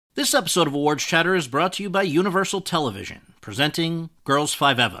This episode of Awards Chatter is brought to you by Universal Television, presenting Girls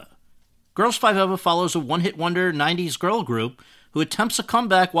 5 Eva. Girls 5 Eva follows a one-hit wonder 90s girl group who attempts a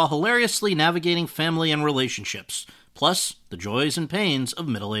comeback while hilariously navigating family and relationships, plus the joys and pains of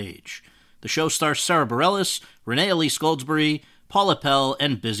middle age. The show stars Sara Bareilles, Renee Elise Goldsberry, Paula Pell,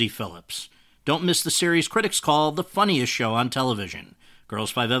 and Busy Phillips. Don't miss the series critics call the funniest show on television.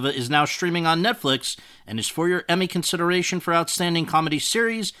 Girls 5 Eva is now streaming on Netflix and is for your Emmy consideration for Outstanding Comedy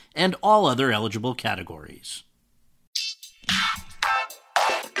Series and all other eligible categories.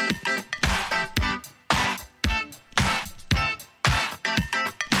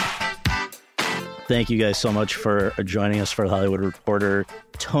 Thank you guys so much for joining us for the Hollywood Reporter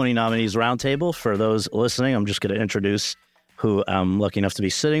Tony Nominees Roundtable. For those listening, I'm just going to introduce who I'm lucky enough to be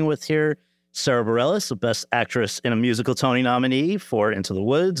sitting with here. Sara Bareilles, the Best Actress in a Musical Tony nominee for Into the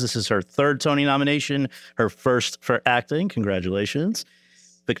Woods. This is her third Tony nomination, her first for acting. Congratulations.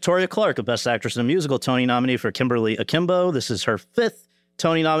 Victoria Clark, a Best Actress in a Musical Tony nominee for Kimberly Akimbo. This is her fifth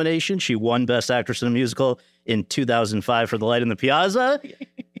Tony nomination. She won Best Actress in a Musical in 2005 for The Light in the Piazza.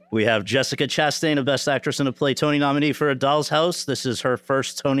 We have Jessica Chastain, a Best Actress in a Play Tony nominee for A Doll's House. This is her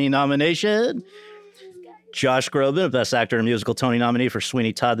first Tony nomination. Josh Groban, a Best Actor in a Musical Tony nominee for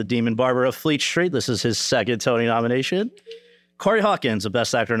Sweeney Todd, the Demon Barber of Fleet Street. This is his second Tony nomination. Corey Hawkins, a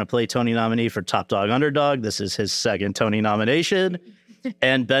Best Actor in a Play Tony nominee for Top Dog Underdog. This is his second Tony nomination.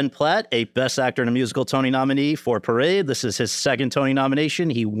 And Ben Platt, a Best Actor in a Musical Tony nominee for Parade. This is his second Tony nomination.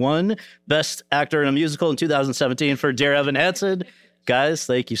 He won Best Actor in a Musical in 2017 for Dear Evan Hansen. Guys,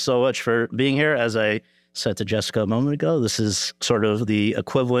 thank you so much for being here. As I said to Jessica a moment ago, this is sort of the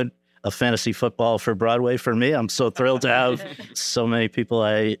equivalent of fantasy football for Broadway for me. I'm so thrilled to have so many people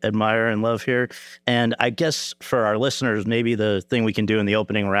I admire and love here. And I guess for our listeners, maybe the thing we can do in the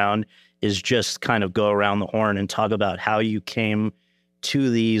opening round is just kind of go around the horn and talk about how you came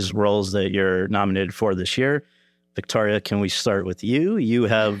to these roles that you're nominated for this year. Victoria, can we start with you? You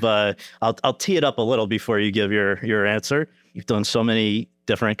have, I'll tee it up a little before you give your answer. You've done so many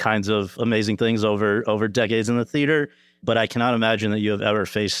different kinds of amazing things over decades in the theater, but I cannot imagine that you have ever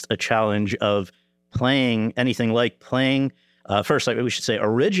faced a challenge of playing anything like playing, first, we should say,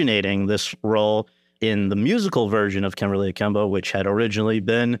 originating this role in the musical version of Kimberly Akimbo, which had originally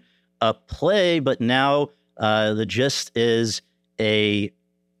been a play, but now the gist is a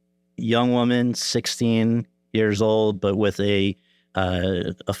young woman, 16 years old, but with a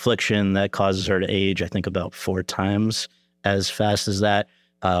affliction that causes her to age, I think, about 4 times as fast as that,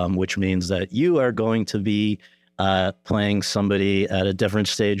 which means that you are going to be playing somebody at a different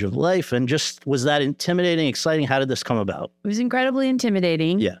stage of life. And just, was that intimidating, exciting? How did this come about? It was incredibly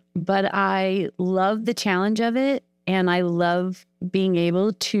intimidating. Yeah. But I love the challenge of it. And I love being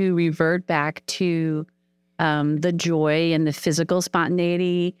able to revert back to the joy and the physical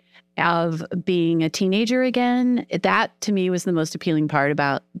spontaneity of being a teenager again. That, to me, was the most appealing part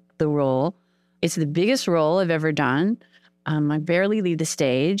about the role. It's the biggest role I've ever done. I barely leave the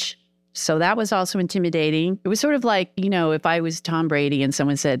stage. So that was also intimidating. It was sort of like, if I was Tom Brady and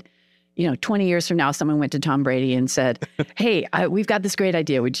someone said, 20 years from now, someone went to Tom Brady and said, hey, we've got this great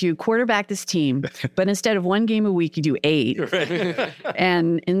idea. Would you quarterback this team? But instead of 1 game a week, you do 8. Right.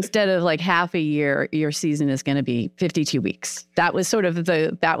 And instead of like half a year, your season is going to be 52 weeks. That was sort of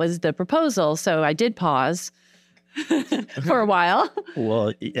the proposal. So I did pause for a while.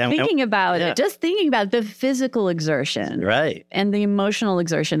 Well, thinking about it, just thinking about the physical exertion, right, and the emotional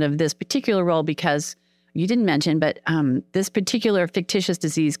exertion of this particular role, because you didn't mention, but this particular fictitious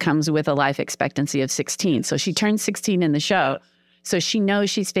disease comes with a life expectancy of 16. So she turns 16 in the show. So she knows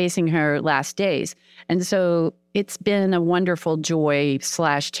she's facing her last days. And so it's been a wonderful joy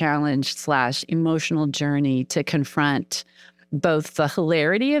 / challenge / emotional journey to confront both the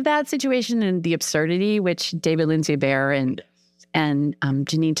hilarity of that situation and the absurdity, which David Lindsay-Bear and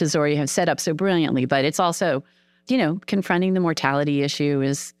Janine Tesori have set up so brilliantly. But it's also, confronting the mortality issue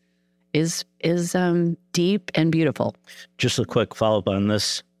is deep and beautiful. Just a quick follow-up on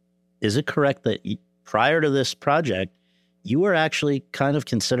this. Is it correct that prior to this project, you were actually kind of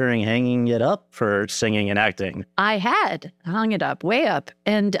considering hanging it up for singing and acting? I had hung it up, way up.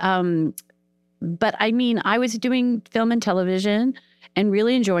 And but I mean, I was doing film and television and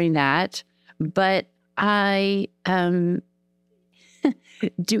really enjoying that. But I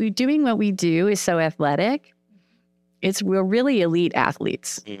doing what we do is so athletic. We're really elite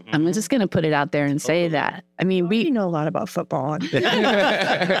athletes. Mm-hmm. I'm just going to put it out there and say that. I mean, we know a lot about football. But,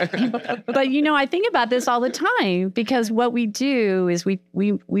 I think about this all the time, because what we do is we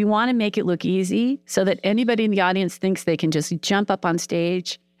want to make it look easy so that anybody in the audience thinks they can just jump up on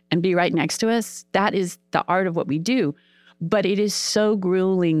stage and be right next to us. That is the art of what we do. but it is so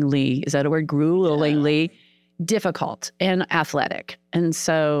gruelingly, is that a word? Gruelingly difficult and athletic. And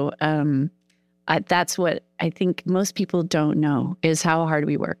so that's what I think most people don't know is how hard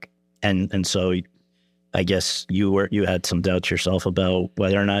we work. And so I guess you had some doubts yourself about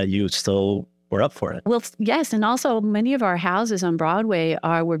whether or not you still were up for it. Well, yes. And also many of our houses on Broadway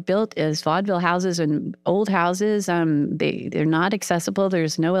were built as vaudeville houses and old houses. They're not accessible.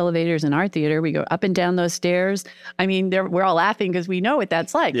 There's no elevators in our theater. We go up and down those stairs. I mean, we're all laughing because we know what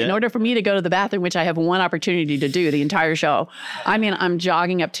that's like. Yeah. In order for me to go to the bathroom, which I have one opportunity to do the entire show, I mean, I'm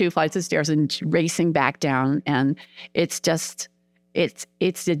jogging up 2 flights of stairs and racing back down. And it's just, it's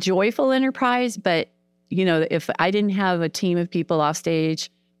a joyful enterprise. But, you know, if I didn't have a team of people off stage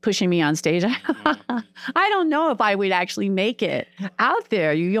pushing me on stage, I don't know if I would actually make it out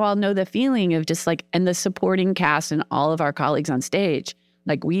there. You all know the feeling of just like, and the supporting cast and all of our colleagues on stage,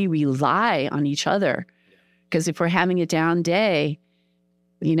 like we rely on each other. Because if we're having a down day,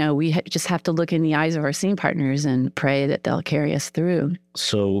 you know, we just have to look in the eyes of our scene partners and pray that they'll carry us through.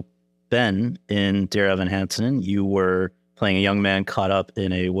 So Ben, in Dear Evan Hansen, you were playing a young man caught up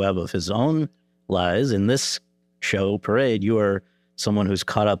in a web of his own lies. In this show, Parade, you are someone who's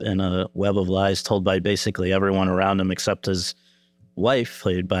caught up in a web of lies told by basically everyone around him except his wife,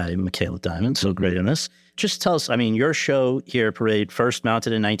 played by Michaela Diamond, so great in this. Just tell us, I mean, your show here, Parade, first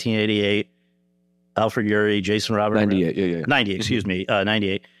mounted in 1988, Alfred Ury, Jason Robert. 98, yeah. 98, excuse me,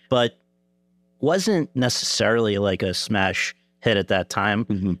 98. But wasn't necessarily like a smash hit at that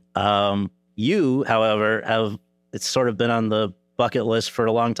time. You, however, it's sort of been on the bucket list for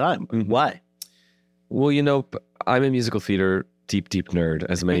a long time. Why? Well, you know, I'm a musical theater deep nerd,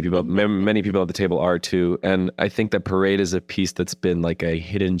 as many people at the table are too. And I think that Parade is a piece that's been like a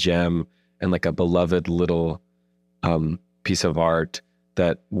hidden gem and like a beloved little piece of art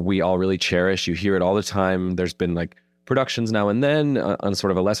that we all really cherish. You hear it all the time. There's been like productions now and then on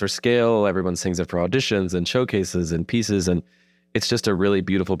sort of a lesser scale. Everyone sings it for auditions and showcases and pieces. And it's just a really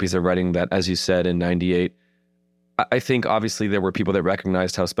beautiful piece of writing that, as you said, in 98, I think obviously there were people that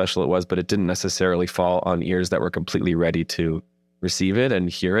recognized how special it was, but it didn't necessarily fall on ears that were completely ready to receive it and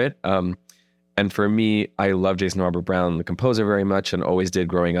hear it. And for me, I love Jason Robert Brown, the composer, very much, and always did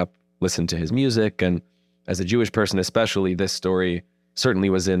growing up, listen to his music. And as a Jewish person especially, this story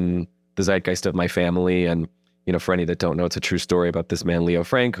certainly was in the zeitgeist of my family. And, you know, for any that don't know, it's a true story about this man, Leo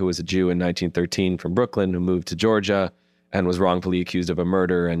Frank, who was a Jew in 1913 from Brooklyn, who moved to Georgia and was wrongfully accused of a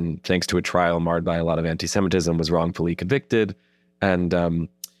murder. And thanks to a trial marred by a lot of anti-Semitism, was wrongfully convicted. And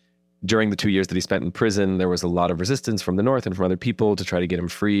during the 2 years that he spent in prison, there was a lot of resistance from the North and from other people to try to get him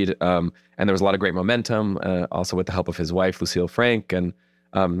freed. And there was a lot of great momentum, also with the help of his wife, Lucille Frank. And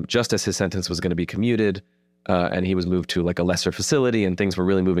just as his sentence was going to be commuted and he was moved to like a lesser facility and things were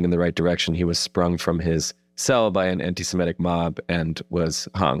really moving in the right direction, he was sprung from his cell by an anti-Semitic mob and was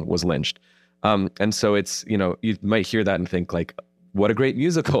lynched. And so it's, you know, you might hear that and think like, what a great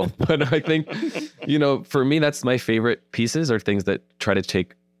musical. But I think, you know, for me, that's my favorite pieces are things that try to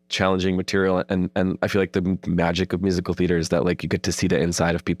take challenging material. And I feel like the magic of musical theater is that like you get to see the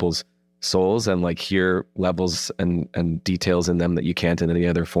inside of people's souls and like hear levels and details in them that you can't in any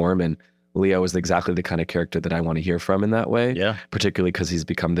other form. And Leo is exactly the kind of character that I want to hear from in that way. Yeah. Particularly because he's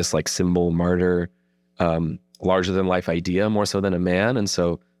become this like symbol martyr, larger than life idea more so than a man. And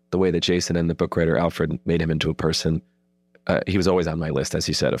so the way that Jason and the book writer Alfred made him into a person, he was always on my list, as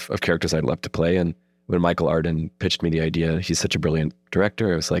you said, of characters I'd love to play. And when Michael Arden pitched me the idea, he's such a brilliant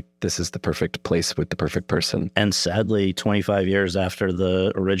director. I was like, this is the perfect place with the perfect person. And sadly, 25 years after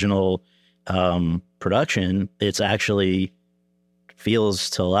the original production, it's actually feels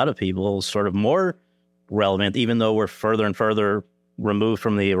to a lot of people sort of more relevant, even though we're further and further removed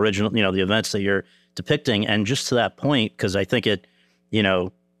from the original, you know, the events that you're depicting. And just to that point, because I think it, you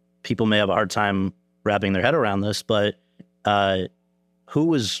know, people may have a hard time wrapping their head around this, but who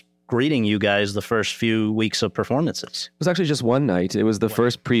was greeting you guys the first few weeks of performances? It was actually just one night. It was the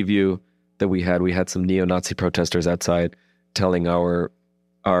first preview that we had. We had some neo-Nazi protesters outside telling our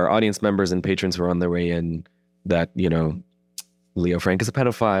audience members and patrons who were on their way in that, you know, Leo Frank is a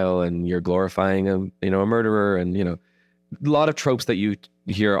pedophile and you're glorifying a murderer, and, you know, a lot of tropes that you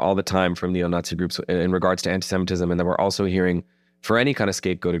hear all the time from neo-Nazi groups in regards to anti-Semitism. And then we're also hearing for any kind of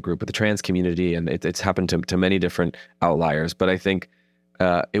scapegoated group with the trans community. And it's happened to many different outliers. But I think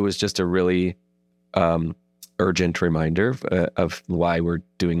it was just a really urgent reminder of why we're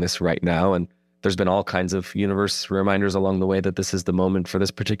doing this right now. And there's been all kinds of universe reminders along the way that this is the moment for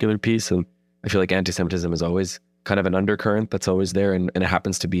this particular piece. And I feel like anti-Semitism is always kind of an undercurrent that's always there. And it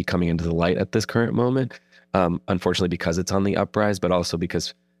happens to be coming into the light at this current moment. Unfortunately, because it's on the uprise, but also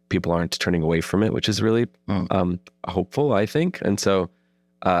because people aren't turning away from it, which is really hopeful, I think. And so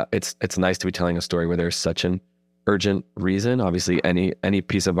it's nice to be telling a story where there's such an urgent reason. Obviously, any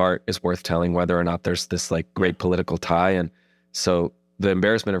piece of art is worth telling, whether or not there's this like great political tie. And so the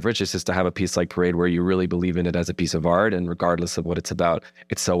embarrassment of riches is to have a piece like Parade where you really believe in it as a piece of art, and regardless of what it's about,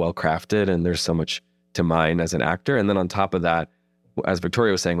 it's so well crafted and there's so much to mine as an actor. And then on top of that, as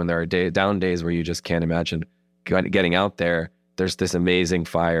Victoria was saying, when there are down days where you just can't imagine getting out there, there's this amazing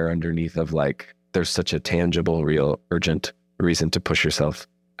fire underneath of like, there's such a tangible, real, urgent reason to push yourself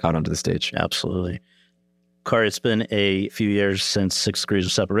out onto the stage. Absolutely. Corey, it's been a few years since 6 Degrees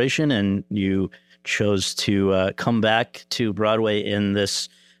of Separation, and you chose to come back to Broadway in this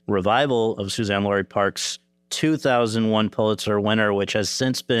revival of Suzanne Laurie Parks' 2001 Pulitzer winner, which has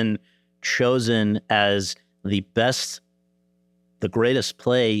since been chosen as the greatest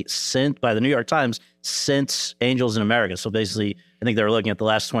play by the New York Times since Angels in America. So basically, I think they were looking at the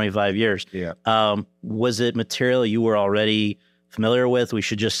last 25 years. Yeah. Was it material you were already familiar with? We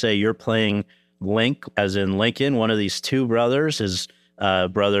should just say you're playing Link, as in Lincoln, one of these two brothers. His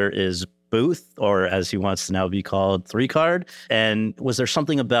brother is Booth, or as he wants to now be called, Three Card. And was there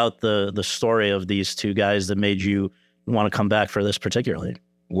something about the story of these two guys that made you want to come back for this particularly?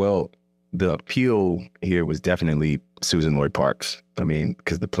 Well, the appeal here was definitely Susan Lloyd Parks. I mean,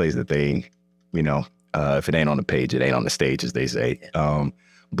 because the plays that they, if it ain't on the page, it ain't on the stage, as they say.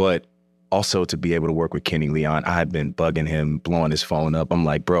 But also to be able to work with Kenny Leon, I had been bugging him, blowing his phone up. I'm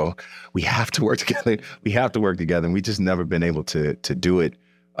like, bro, we have to work together. We have to work together. And we just never been able to do it.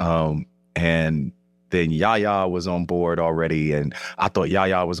 And then Yaya was on board already. And I thought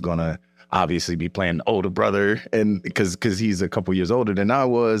Yaya was going to obviously be playing the older brother, and because he's a couple years older than I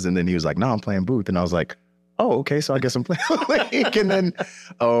was. And then he was like, no, I'm playing Booth. And I was like, oh, okay, so I guess I'm playing Link. And then,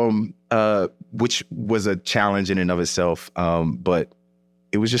 which was a challenge in and of itself. But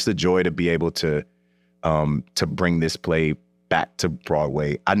it was just a joy to be able to bring this play back to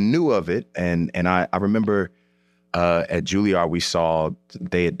Broadway. I knew of it, and I remember at Juilliard we saw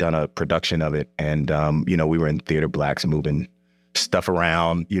they had done a production of it, and we were in Theater Blacks moving stuff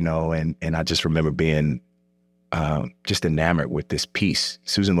around, and I just remember being just enamored with this piece.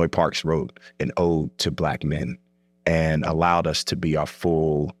 Susan Lloyd Parks wrote an ode to Black men and allowed us to be our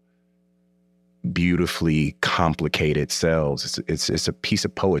full, beautifully complicated selves. It's a piece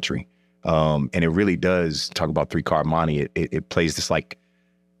of poetry, and it really does talk about three-card money. It plays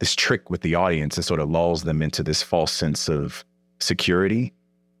this trick with the audience and sort of lulls them into this false sense of security,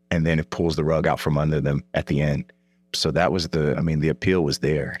 and then it pulls the rug out from under them at the end. So that was the appeal was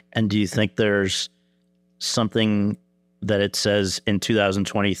there. And do you think there's something that it says in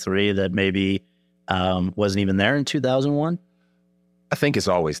 2023 that maybe wasn't even there in 2001? I think it's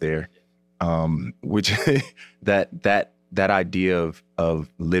always there. Which that idea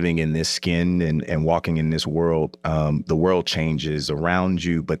of living in this skin and walking in this world, the world changes around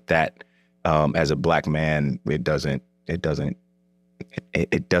you, but that as a Black man, it doesn't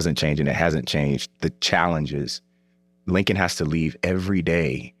change, and it hasn't changed. The challenges, Lincoln has to leave every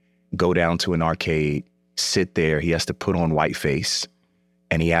day, go down to an arcade, sit there. He has to put on whiteface,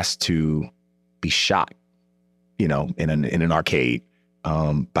 and he has to be shot, in an arcade.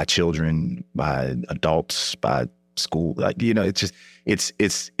 By children, by adults, by school,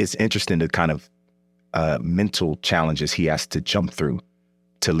 it's interesting the kind of mental challenges he has to jump through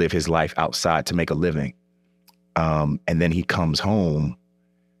to live his life outside, to make a living. And then he comes home,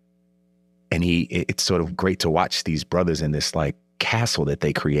 and it's sort of great to watch these brothers in this like castle that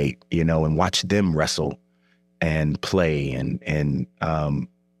they create, and watch them wrestle and play. And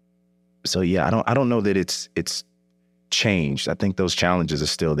so, yeah, I don't know that it's changed. I think those challenges are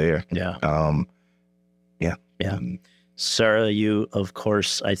still there. Yeah. Yeah. Sara, you, of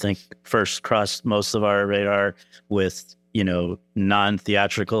course, I think first crossed most of our radar with,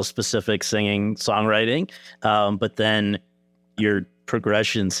 non-theatrical specific singing, songwriting. But then your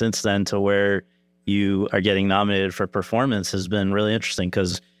progression since then to where you are getting nominated for performance has been really interesting,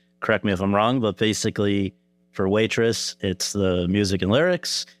 because, correct me if I'm wrong, but basically for Waitress, it's the music and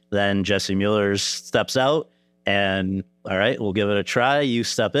lyrics. Then Jesse Mueller steps out, and all right, we'll give it a try. You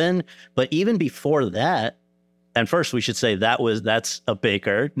step in. But even before that, and first we should say that's a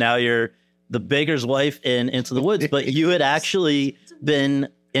baker. Now you're the baker's wife in Into the Woods, but you had actually been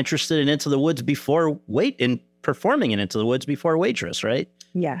interested in Into the Woods in performing in Into the Woods before Waitress, right?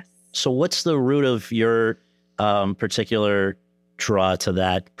 Yes. So what's the root of your particular draw to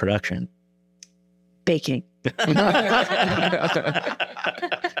that production? Baking.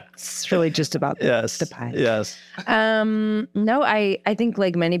 It's really just about the pie. Yes. No, I think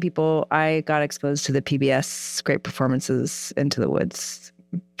like many people, I got exposed to the PBS great performances Into the Woods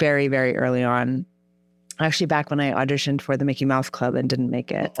very, very early on. Actually, back when I auditioned for the Mickey Mouse Club and didn't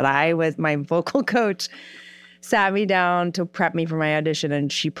make it. And my vocal coach sat me down to prep me for my audition,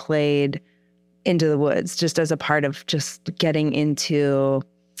 and she played Into the Woods just as a part of just getting into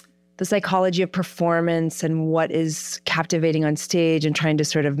the psychology of performance and what is captivating on stage, and trying to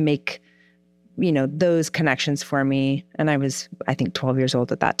sort of make, those connections for me. And I was, I think, 12 years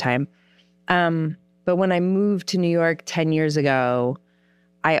old at that time. But when I moved to New York 10 years ago,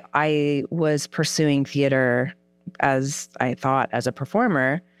 I was pursuing theater as a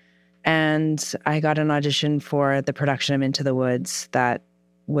performer. And I got an audition for the production of Into the Woods that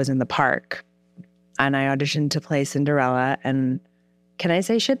was in the park. And I auditioned to play Cinderella. And can I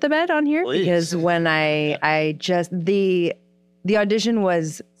say shit the bed on here? Please. Because when the audition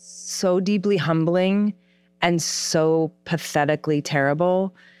was so deeply humbling and so pathetically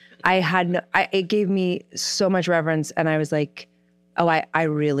terrible. It gave me so much reverence. And I was like, oh,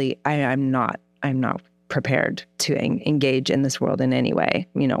 I'm not prepared to engage in this world in any way.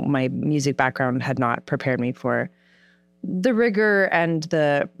 My music background had not prepared me for the rigor and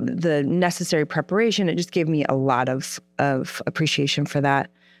the necessary preparation. It just gave me a lot of appreciation for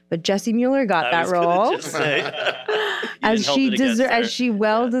that. But Jessie Mueller got that role, as she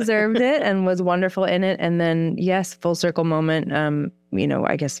well deserved it, and was wonderful in it. And then, yes, full circle moment.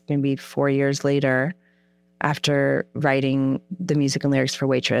 I guess maybe 4 years later, after writing the music and lyrics for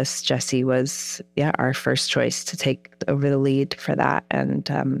Waitress, Jessie was, our first choice to take over the lead for that.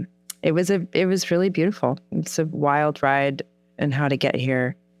 And it was really beautiful. It's a wild ride and how to get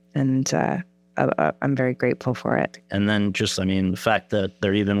here. And I'm very grateful for it. And then just, the fact that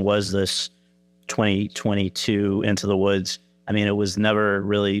there even was this 2022 Into the Woods, it was never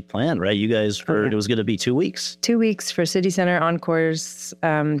really planned, right? You guys heard it was going to be 2 weeks. 2 weeks for City Center Encore's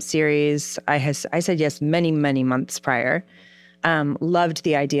series. I said yes many, many months prior. Loved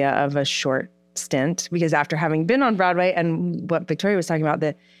the idea of a short stint, because after having been on Broadway and what Victoria was talking about,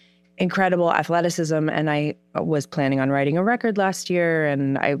 the incredible athleticism, and I was planning on writing a record last year,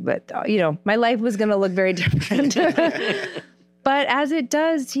 and my life was going to look very different. But as it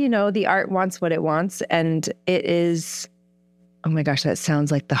does, the art wants what it wants, and it is. Oh my gosh, that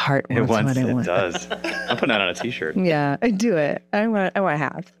sounds like the heart wants what it wants. It does. I'm putting that on a T-shirt. Yeah, I do it. I want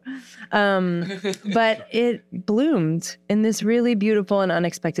half. But it bloomed in this really beautiful and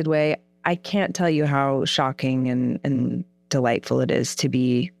unexpected way. I can't tell you how shocking and delightful it is to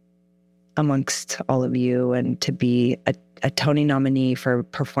be amongst all of you, and to be a Tony nominee for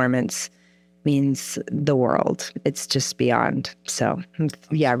performance means the world. It's just beyond. So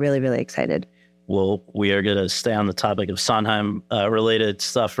yeah, really, really excited. Well, we are going to stay on the topic of Sondheim-related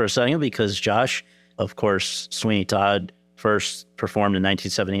stuff for a second, because Josh, of course, Sweeney Todd first performed in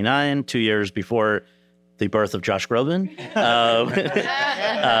 1979, 2 years before the birth of Josh Groban.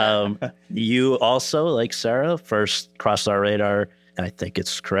 You also, like Sara, first crossed our radar, and I think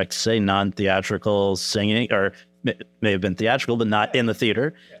it's correct to say non-theatrical singing, or may have been theatrical, but not in the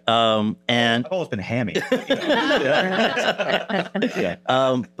theater. And I've always been hammy.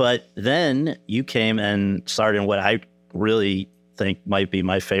 But then you came and started in what I really think might be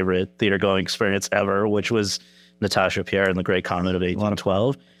my favorite theater-going experience ever, which was Natasha Pierre and the Great Comet of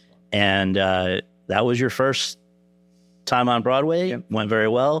 1812. And that was your first time on Broadway. Yep. Went very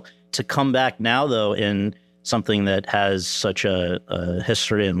well. To come back now, though, in something that has such a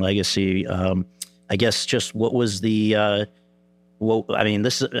history and legacy, I guess just what was the,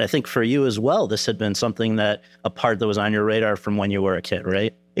 this, I think for you as well, this had been something that, a part that was on your radar from when you were a kid,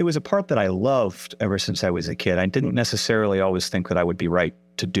 right? It was a part that I loved ever since I was a kid. I didn't necessarily always think that I would be right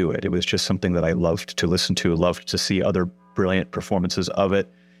to do it. It was just something that I loved to listen to, loved to see other brilliant performances of it,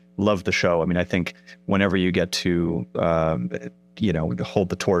 loved the show. I think whenever you get to, hold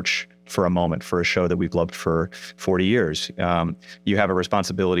the torch for a moment for a show that we've loved for 40 years, you have a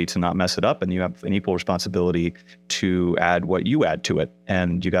responsibility to not mess it up, and you have an equal responsibility to add what you add to it.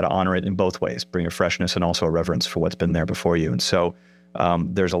 And you got to honor it in both ways, bring a freshness and also a reverence for what's been there before you. And so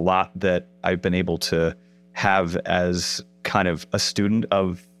there's a lot that I've been able to have as kind of a student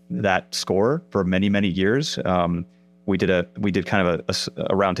of that score for many, many years. We did kind of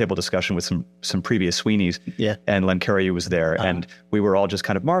a roundtable discussion with some previous Sweeneys, and Len Carrier was there, and we were all just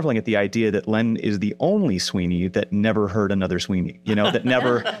kind of marveling at the idea that Len is the only Sweeney that never heard another Sweeney, that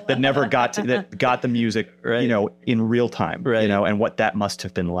never got the music, right, in real time, right, and what that must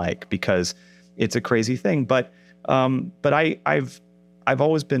have been like, because it's a crazy thing. But I've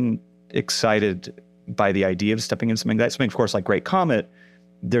always been excited by the idea of stepping into something, of course, like Great Comet.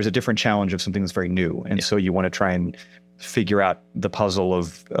 There's a different challenge of something that's very new. And so you want to try and figure out the puzzle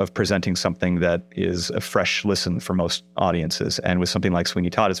of presenting something that is a fresh listen for most audiences. And with something like Sweeney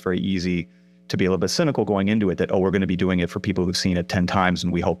Todd, it's very easy to be a little bit cynical going into it that, oh, we're going to be doing it for people who've seen it 10 times,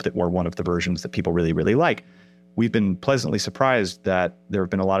 and we hope that we're one of the versions that people really, really like. We've been pleasantly surprised that there have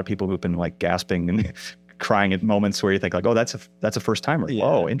been a lot of people who've been like gasping and crying at moments where you think like, oh, that's a first timer. Yeah.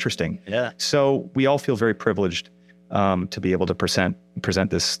 Whoa, interesting. Yeah. So we all feel very privileged to be able to present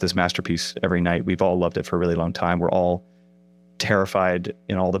this masterpiece every night. We've all loved it for a really long time. We're all terrified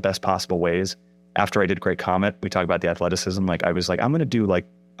in all the best possible ways. After I did Great Comet, we talked about the athleticism. Like I was like, I want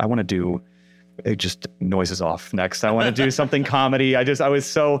to do it just noises off next. I want to do something comedy. I was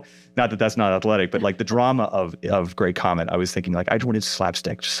so, not that that's not athletic, but like the drama of Great Comet, I was thinking like, I just wanted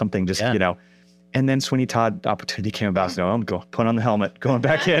slapstick, just something just, you know. And then Sweeney Todd opportunity came about. So I'm going, put on the helmet, going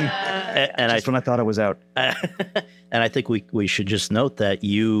back in. And when I thought I was out. And I think we should just note that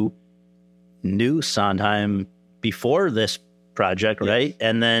you knew Sondheim before this project, right?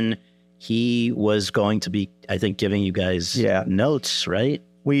 And then he was going to be, I think, giving you guys notes, right?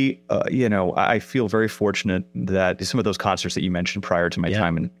 We, I feel very fortunate that some of those concerts that you mentioned prior to my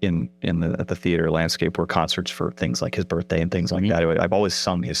time at the theater landscape were concerts for things like his birthday and things like that. I've always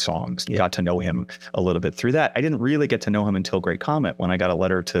sung his songs, got to know him a little bit through that. I didn't really get to know him until Great Comet when I got a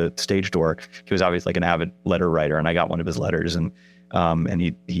letter to Stage Door. He was obviously like an avid letter writer, and I got one of his letters, and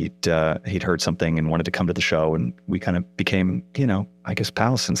he'd heard something and wanted to come to the show, and we kind of became, I guess,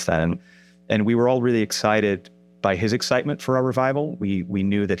 pals since then. And we were all really excited by his excitement for our revival. We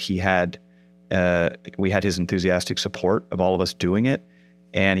knew that we had his enthusiastic support of all of us doing it,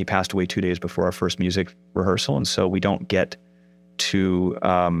 and he passed away 2 days before our first music rehearsal, and so we don't get to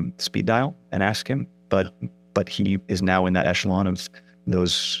speed dial and ask him, but he is now in that echelon of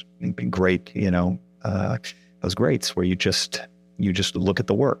those great, those greats where you just look at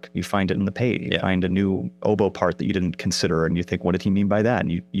the work, you find it in the page, you find a new oboe part that you didn't consider, and you think, what did he mean by that?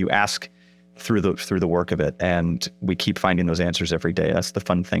 And you ask through the work of it, and we keep finding those answers every day. That's the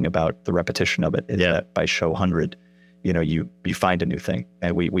fun thing about the repetition of it, is that by show 100, you find a new thing,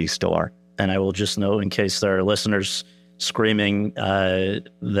 and we still are. And I will just note, in case there are listeners screaming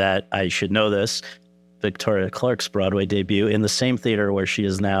that I should know this, Victoria Clark's Broadway debut in the same theater where she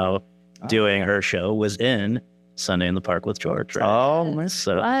is now doing her show was in Sunday in the Park with George. Right? Oh, it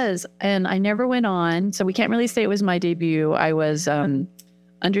was. And I never went on, so we can't really say it was my debut. I was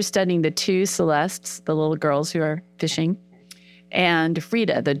understudying the two Celestes, the little girls who are fishing, and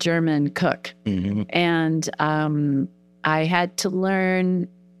Frida, the German cook. Mm-hmm. And I had to learn,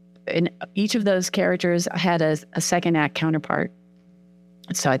 in each of those characters had a second act counterpart.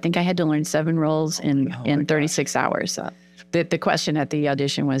 So I think I had to learn 7 roles in 36 hours. The question at the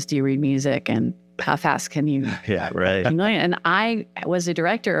audition was, do you read music? And how fast can you? Yeah, right. And I was a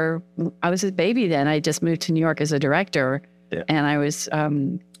director. I was a baby then. I just moved to New York as a director. Yeah. And I was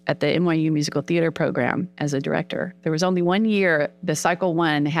at the NYU Musical Theater program as a director. There was only 1 year. The cycle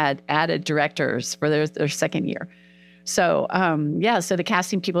 1 had added directors for their second year. So, so the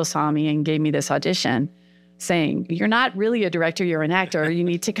casting people saw me and gave me this audition saying, you're not really a director, you're an actor. You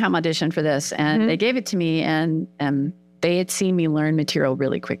need to come audition for this. And they gave it to me, and they had seen me learn material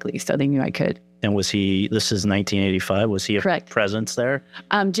really quickly, so they knew I could. And this is 1985, was he a presence there?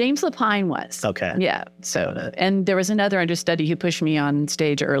 James Lapine was. Okay. Yeah. So, and there was another understudy who pushed me on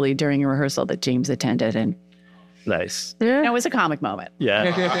stage early during a rehearsal that James attended. And nice. Yeah. It was a comic moment.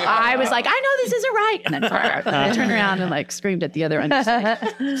 Yeah. I was like, I know this isn't right. And then I turned around and screamed at the other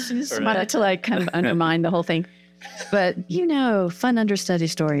understudy. Just wanted to kind of undermine the whole thing. But, fun understudy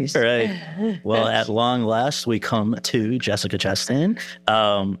stories. Right. Well, at long last, we come to Jessica Chastain.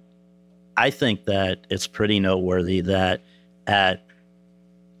 I think that it's pretty noteworthy that at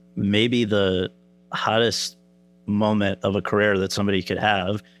maybe the hottest moment of a career that somebody could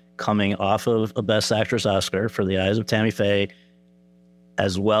have, coming off of a Best Actress Oscar for The Eyes of Tammy Faye,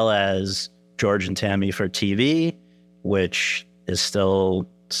 as well as George and Tammy for TV, which is still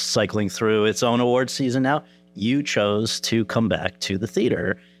cycling through its own award season now, you chose to come back to the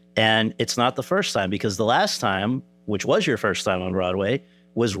theater. And it's not the first time, because the last time, which was your first time on Broadway,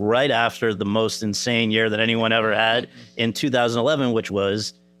 was right after the most insane year that anyone ever had in 2011, which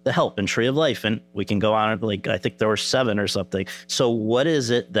was The Help and Tree of Life. And we can go on, I think there were 7 or something. So what is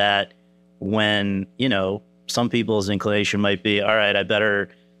it that when, some people's inclination might be, all right, I better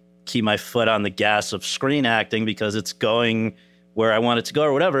keep my foot on the gas of screen acting because it's going where I want it to go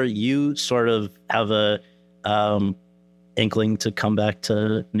or whatever, you sort of have a inkling to come back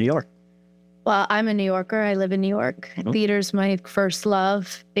to New York? Well, I'm a New Yorker. I live in New York. Mm-hmm. Theater's my first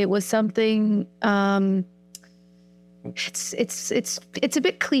love. It was something It's a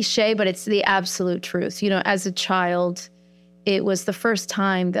bit cliche, but it's the absolute truth. You know, as a child, it was the first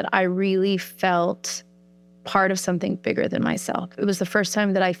time that I really felt part of something bigger than myself. It was the first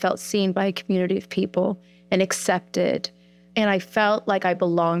time that I felt seen by a community of people and accepted, and I felt like I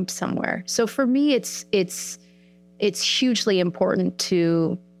belonged somewhere. So for me, it's hugely important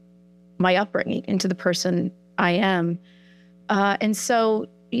to my upbringing and to the person I am. And so,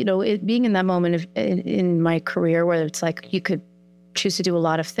 you know, being in that moment in my career where it's like you could choose to do a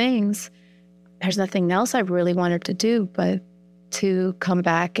lot of things, there's nothing else I really wanted to do but to come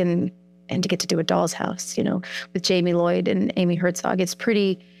back and to get to do A Doll's House, you know, with Jamie Lloyd and Amy Herzog. It's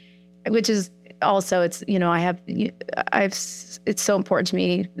pretty, which is also, it's, you know, it's so important to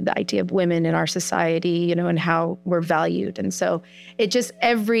me, the idea of women in our society, you know, and how we're valued. And so it just,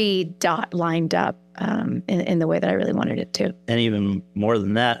 every dot lined up in the way that I really wanted it to. And even more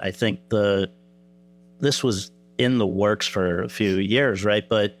than that, I think this was in the works for a few years, right?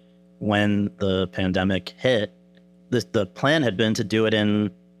 But when the pandemic hit, the plan had been to do it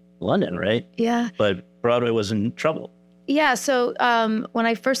in London, right? Yeah. But Broadway was in trouble. Yeah. So when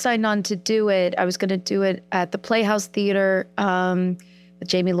I first signed on to do it, I was going to do it at the Playhouse Theater with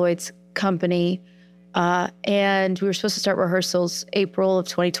Jamie Lloyd's company. And we were supposed to start rehearsals April of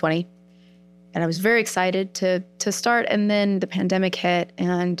 2020. And I was very excited to start. And then the pandemic hit,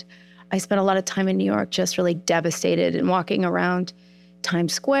 and I spent a lot of time in New York just really devastated and walking around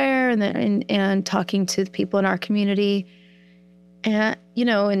Times Square and talking to the people in our community. And, you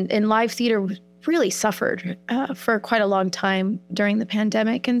know, and live theater really suffered for quite a long time during the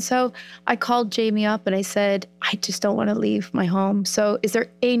pandemic. And so I called Jamie up and I said, I just don't want to leave my home. So is there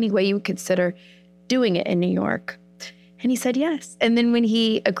any way you would consider doing it in New York? And he said yes. And then when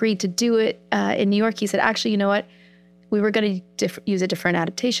he agreed to do it in New York, he said, actually, you know what? We were going to use a different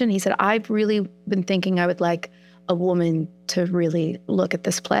adaptation. He said, I've really been thinking I would like a woman to really look at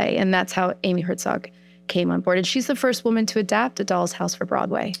this play. And that's how Amy Herzog came on board. And she's the first woman to adapt A Doll's House for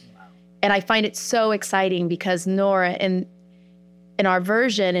Broadway. Wow. And I find it so exciting because Nora, in our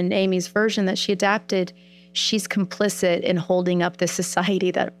version, in Amy's version that she adapted, she's complicit in holding up this society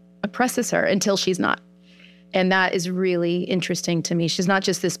that oppresses her until she's not. And that is really interesting to me. She's not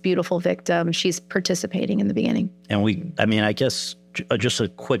just this beautiful victim. She's participating in the beginning. And I guess just a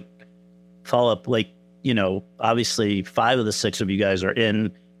quick follow-up, like, you know, obviously 5 of the 6 of you guys are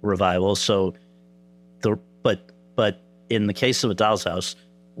in revival. So, but in the case of A Doll's House,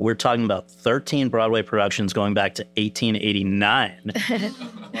 we're talking about 13 Broadway productions going back to 1889,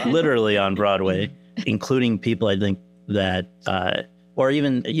 literally on Broadway, including people I think that, or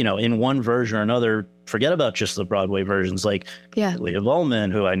even, you know, in one version or another, forget about just the Broadway versions, like Leah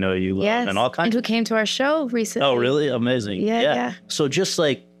Volman, who I know you love, and all kinds. And who came to our show recently. Oh, really? Amazing. Yeah. So just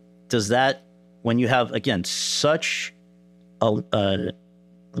like, does that, when you have, again, such a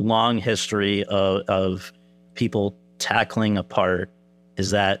long history of people tackling a part,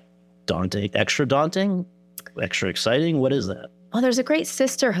 is that daunting, extra exciting? What is that? Well, there's a great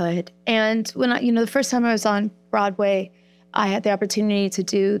sisterhood. And when the first time I was on Broadway, I had the opportunity to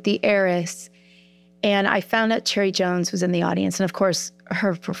do The Heiress. And I found out Cherry Jones was in the audience. And of course,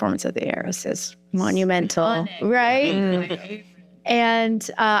 her performance of The Heiress is monumental, right? Mm. And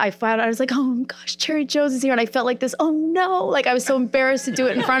I found out, I was like, oh my gosh, Cherry Jones is here. And I felt like this, oh no, like I was so embarrassed to do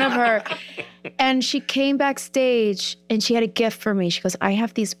it in front of her. And she came backstage and she had a gift for me. She goes, I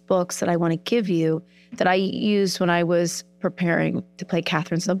have these books that I want to give you that I used when I was preparing to play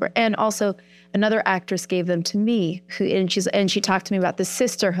Catherine Silver. And also another actress gave them to me, and she talked to me about the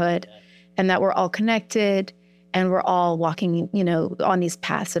sisterhood and that we're all connected and we're all walking, you know, on these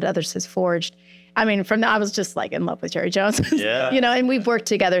paths that others has forged. I mean, from that, I was just like in love with Cherry Jones, you know, and we've worked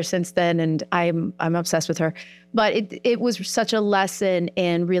together since then, and I'm obsessed with her. But it was such a lesson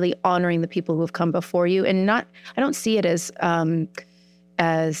in really honoring the people who have come before you, and I don't see it as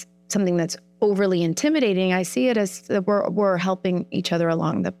something that's overly intimidating. I see it as that we're helping each other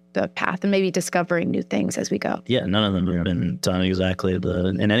along the path and maybe discovering new things as we go. Yeah, none of them have been done exactly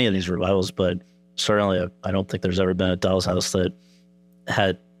in any of these revivals, but certainly I don't think there's ever been a Doll's House that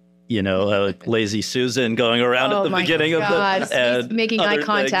had, you know, Lazy Susan going around at the beginning of the... And making eye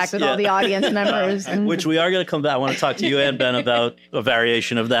contact with all the audience members. Which we are going to come back. I want to talk to you and Ben about a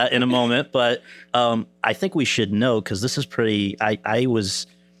variation of that in a moment. But I think we should know, because this is pretty... I was,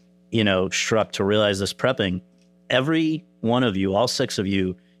 you know, struck to realize this prepping. Every one of you, all 6 of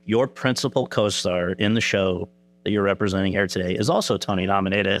you, your principal co-star in the show that you're representing here today is also Tony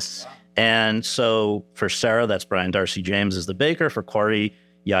nominated. And so for Sara, that's Brian Darcy James as the baker. For Corey,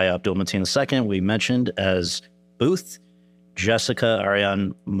 Yahya Abdul-Mateen II, we mentioned as Booth. Jessica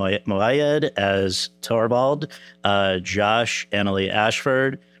Ariane Moayed as Torvald, Josh Annalie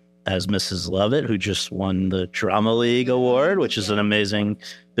Ashford as Mrs. Lovett, who just won the Drama League Award, which is an amazing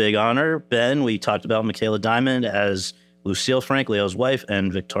big honor. Ben, we talked about Michaela Diamond as Lucille Frank, Leo's wife,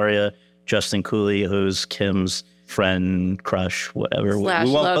 and Victoria Justin Cooley, who's Kim's friend, crush, whatever. We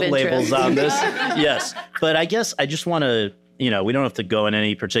won't put labels on this. Yes. But I guess I just want to, we don't have to go in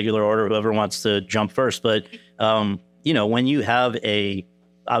any particular order, whoever wants to jump first. But, when you have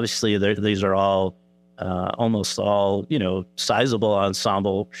obviously these are all almost all, sizable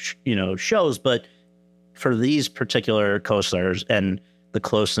ensemble, shows. But for these particular co-stars and the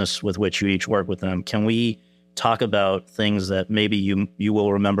closeness with which you each work with them, can we talk about things that maybe you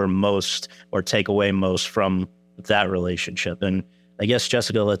will remember most or take away most from that relationship? And I guess,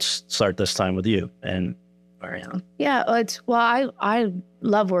 Jessica, let's start this time with you and Ariane. Yeah, I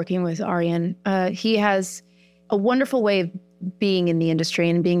love working with Ariane. He has a wonderful way of being in the industry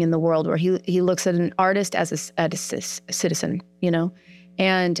and being in the world, where he looks at an artist as a citizen,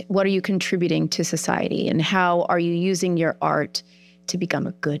 and what are you contributing to society, and how are you using your art to become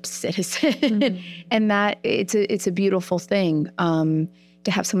a good citizen? Mm-hmm. And that it's a beautiful thing to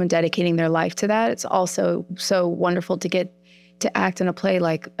have someone dedicating their life to that. It's also so wonderful to get to act in a play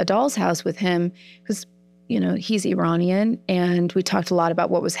like A Doll's House with him, because he's Iranian, and we talked a lot about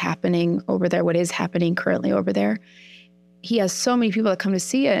what was happening over there, what is happening currently over there. He has so many people that come to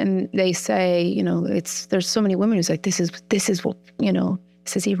see it, and they say, there's so many women who's like, this is what,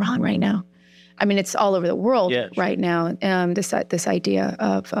 this is Iran right now. I mean, it's all over the world right now. This idea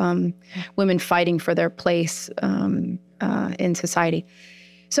of women fighting for their place in society.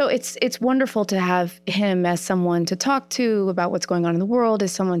 So it's wonderful to have him as someone to talk to about what's going on in the world,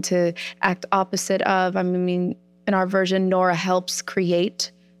 as someone to act opposite of. I mean, in our version, Nora helps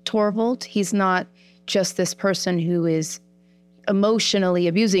create Torvald. He's not just this person who is emotionally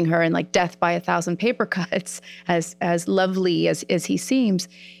abusing her and like death by 1,000 paper cuts, as lovely as he seems.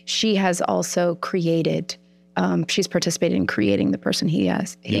 She has also created, she's participated in creating the person he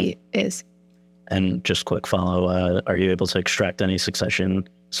is. And just quick follow, are you able to extract any Succession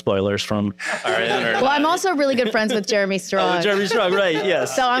spoilers from Ariane? Well, I'm also really good friends with Jeremy Strong. Oh, Jeremy Strong, right,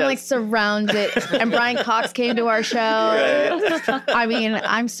 yes. So I'm like surrounded, and Brian Cox came to our show. Right. I mean,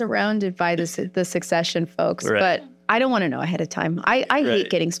 I'm surrounded by the Succession folks, but I don't want to know ahead of time. I hate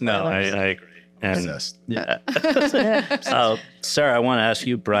getting spoilers. No, I agree. And, Sarah, I want to ask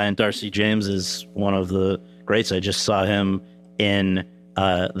you, Brian Darcy James is one of the greats. I just saw him in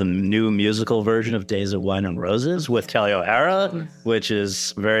the new musical version of Days of Wine and Roses with Kelly O'Hara, which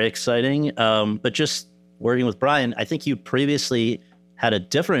is very exciting. But just working with Brian, I think you previously had a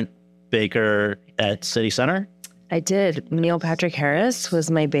different baker at City Center. I did. Neil Patrick Harris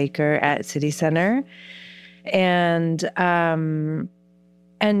was my baker at City Center. And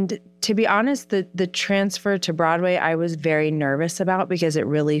to be honest, the transfer to Broadway, I was very nervous about, because it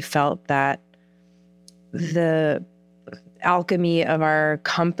really felt that the alchemy of our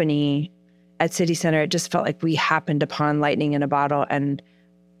company at City Center, it just felt like we happened upon lightning in a bottle. And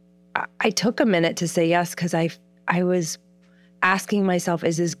I took a minute to say yes, because I was asking myself,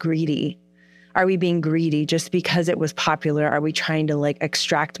 is this greedy? Are we being greedy just because it was popular? Are we trying to like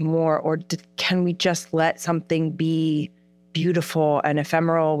extract more, or can we just let something be beautiful and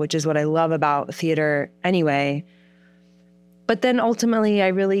ephemeral, which is what I love about theater anyway? But then ultimately I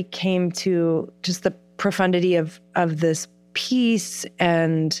really came to just the profundity of this piece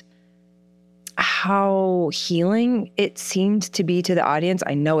and how healing it seemed to be to the audience.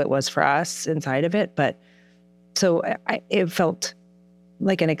 I know it was for us inside of it, but so it felt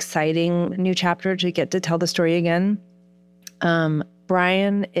like an exciting new chapter to get to tell the story again.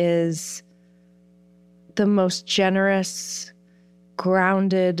 Brian is the most generous,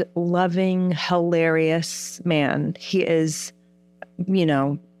 grounded, loving, hilarious man. He is,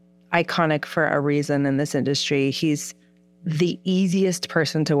 iconic for a reason in this industry. He's the easiest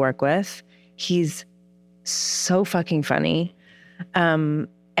person to work with. He's so fucking funny. And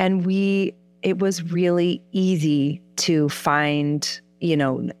it was really easy to find,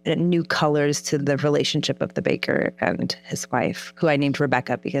 new colors to the relationship of the baker and his wife, who I named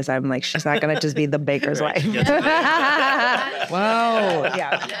Rebecca, because I'm like, she's not going to just be the baker's wife. Wow.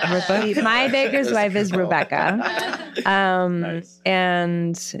 Yeah. My baker's wife is Rebecca. Nice.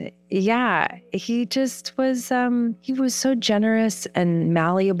 And yeah, he just was, he was so generous and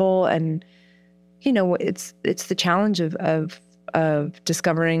malleable. And, it's the challenge of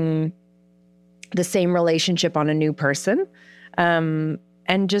discovering the same relationship on a new person. And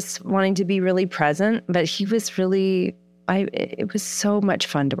just wanting to be really present. But he was really, it was so much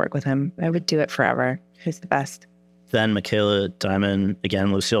fun to work with him. I would do it forever. He was the best. then Michaela Diamond,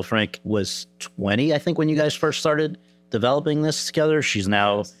 again, Lucille Frank was 20, I think, when you guys first started developing this together. She's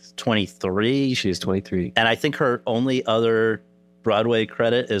now 23. She is 23. And I think her only other Broadway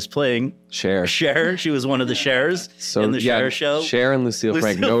credit is playing Cher. She was one of the Chers in the Cher show. Cher and Lucille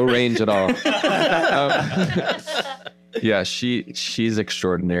Frank, no range at all. Yeah, she's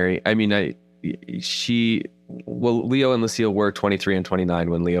extraordinary. I mean, Leo and Lucille were 23 and 29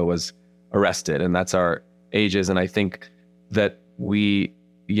 when Leo was arrested, and that's our ages. And I think that we,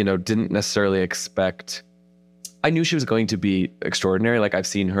 didn't necessarily expect. I knew she was going to be extraordinary. Like I've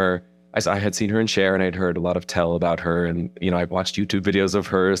seen her. I had seen her in Cher, and I'd heard a lot of tell about her, and I've watched YouTube videos of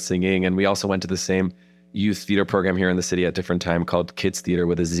her singing, and we also went to the same youth theater program here in the city at different time called Kids Theater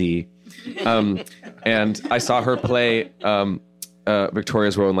with a Z. And I saw her play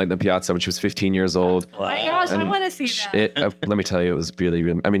Victoria's Rolling Light in the Piazza when she was 15 years old. Oh my gosh, I want to see that. Let me tell you, it was really,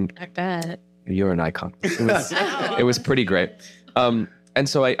 really, I mean, I bet. You're an icon. It was pretty great. And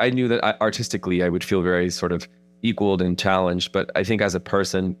so I knew that artistically I would feel very sort of equaled and challenged, but I think as a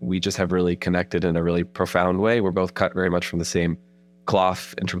person, we just have really connected in a really profound way. We're both cut very much from the same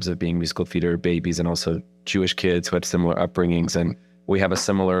cloth in terms of being musical theater babies and also Jewish kids who had similar upbringings. And we have a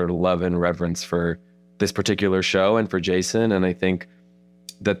similar love and reverence for this particular show and for Jason. And I think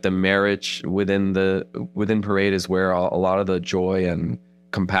that the marriage within Parade is where a lot of the joy and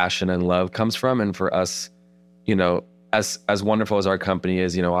compassion and love comes from. And for us, as wonderful as our company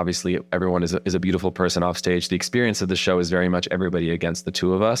is, obviously everyone is a beautiful person off stage. The experience of the show is very much everybody against the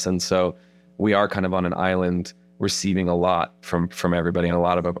two of us. And so we are kind of on an island receiving a lot from everybody and a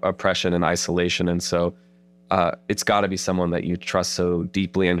lot of oppression and isolation. And so it's got to be someone that you trust so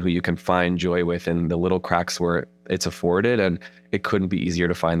deeply and who you can find joy with in the little cracks where it's afforded. And it couldn't be easier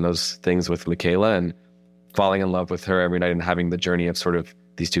to find those things with Michaela, and falling in love with her every night and having the journey of sort of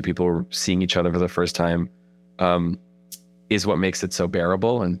these two people seeing each other for the first time is what makes it so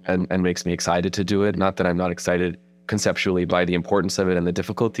bearable and makes me excited to do it. Not that I'm not excited conceptually by the importance of it and the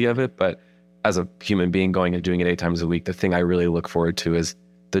difficulty of it, but as a human being going and doing it 8 times a week, the thing I really look forward to is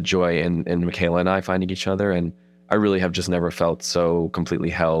the joy in Michaela and I finding each other. And I really have just never felt so completely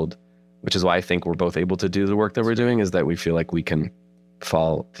held, which is why I think we're both able to do the work that we're doing, is that we feel like we can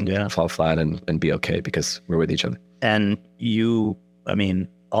fall flat and be okay because we're with each other. And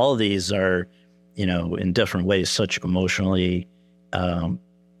all of these are, in different ways, such emotionally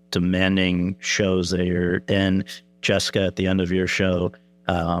demanding shows that you're in. Jessica, at the end of your show,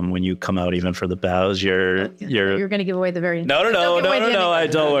 when you come out even for the bows, you're going to give away the very... No.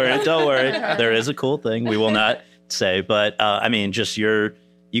 Don't worry. There is a cool thing we will not say, but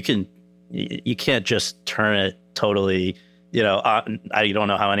you can't just turn it totally, I don't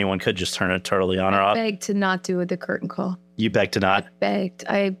know how anyone could just turn it totally on or off. I begged to not do the curtain call. You begged to not? I begged.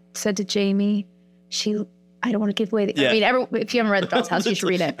 I said to Jamie, I don't want to give away Yeah. if you haven't read The Doll's House, you should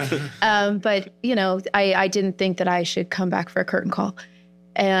read it. But, I didn't think that I should come back for a curtain call.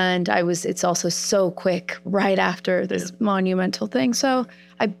 And it's also so quick right after this monumental thing. So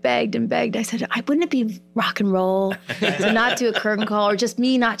I begged and begged. I said, wouldn't it be rock and roll to not do a curtain call or just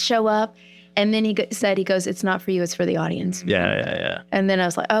me not show up? And then he goes, it's not for you, it's for the audience. Yeah. And then I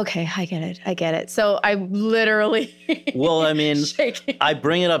was like, okay, I get it. So I literally shaking. I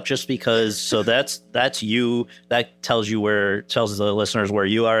bring it up just because, so that's you. That tells the listeners where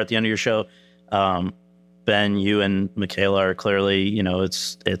you are at the end of your show. Ben, you and Michaela are clearly,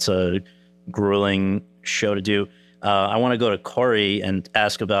 it's a grueling show to do. I want to go to Corey and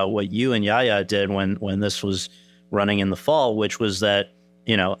ask about what you and Yaya did when this was running in the fall, which was that,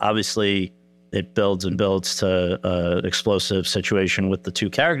 obviously it builds and builds to an explosive situation with the two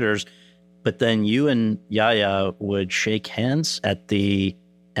characters, but then you and Yaya would shake hands at the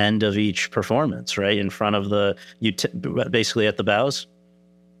end of each performance, right? In front of basically at the bows.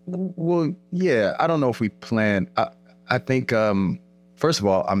 Well, yeah, I don't know if we planned. I think, first of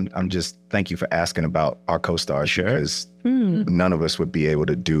all, I'm just thank you for asking about our co-stars. Sure. Because none of us would be able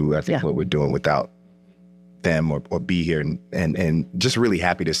to do, I think, what we're doing without them or be here. And just really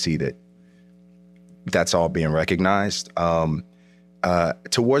happy to see that's all being recognized.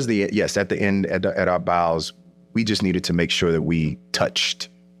 Towards at the end, at our bows, we just needed to make sure that we touched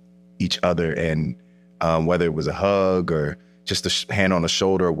each other, and whether it was a hug or just a hand on the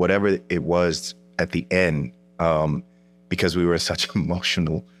shoulder, or whatever it was at the end, because we were in such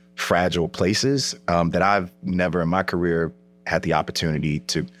emotional, fragile places that I've never in my career had the opportunity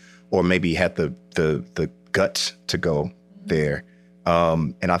to, or maybe had the guts to go there.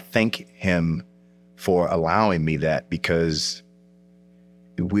 And I thank him for allowing me that, because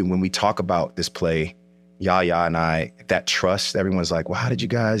when we talk about this play, Yaya and I, that trust, everyone's like, well, how did you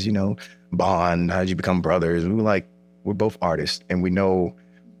guys, bond? How did you become brothers? And we were like, we're both artists, and we know,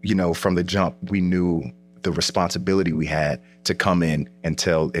 you know, from the jump, we knew the responsibility we had to come in and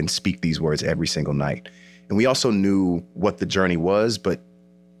tell and speak these words every single night. And we also knew what the journey was, but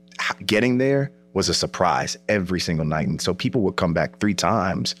getting there was a surprise every single night. And so people would come back 3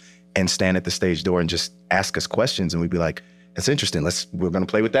 times and stand at the stage door and just ask us questions. And we'd be like, that's interesting. We're going to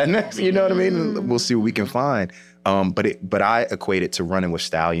play with that next. You know what I mean? We'll see what we can find. But I equate it to running with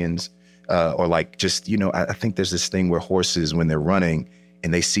stallions, or like just, you know, I think there's this thing where horses, when they're running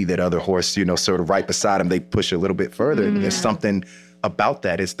and they see that other horse, you know, sort of right beside them, they push a little bit further. And there's something about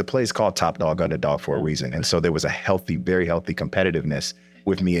that. The play's called Top Dog, Underdog for a reason. And so there was a healthy, very healthy competitiveness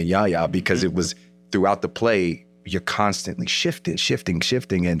with me and Yaya, because it was throughout the play, you're constantly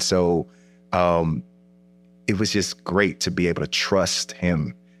shifting. And so it was just great to be able to trust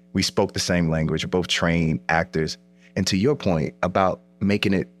him. We spoke the same language. We're both trained actors. And to your point about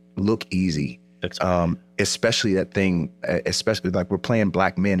making it look easy, especially that thing, especially like we're playing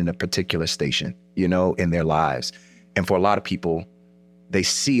Black men in a particular station, you know, in their lives. And for a lot of people, they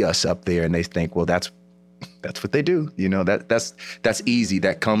see us up there and they think, well, that's what they do. You know, that's easy.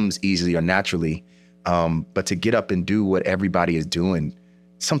 That comes easily or naturally. But to get up and do what everybody is doing,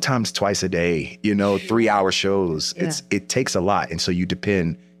 sometimes twice a day, you know, 3-hour shows, it takes a lot. And so you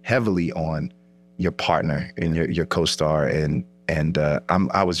depend heavily on your partner and your co-star. And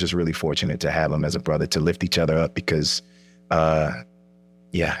I was just really fortunate to have him as a brother, to lift each other up, because Top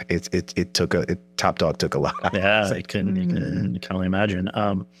Dog took a lot. Yeah, I can only imagine.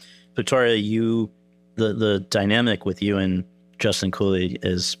 Victoria, the dynamic with you and Justin Cooley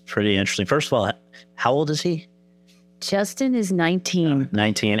is pretty interesting. First of all, how old is he? Justin is 19.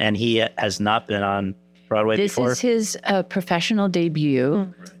 19, and he has not been on Broadway before? This is his professional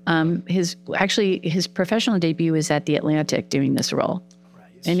debut. His professional debut was at the Atlantic doing this role.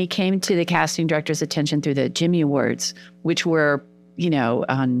 Right. And he came to the casting director's attention through the Jimmy Awards, which were, you know,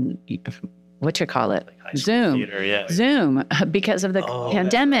 on, Zoom. Theater, Zoom, because of the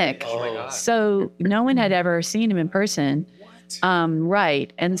pandemic. So no one had ever seen him in person.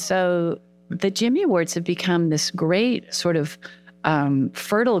 Right. And so the Jimmy Awards have become this great sort of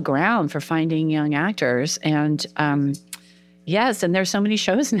fertile ground for finding young actors. And yes, and there's so many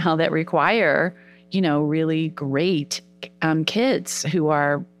shows now that require, you know, really great kids who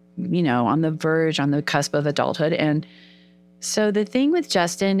are, you know, on the verge, on the cusp of adulthood. And so the thing with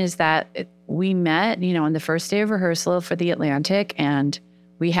Justin is that we met, you know, on the first day of rehearsal for the Atlantic, and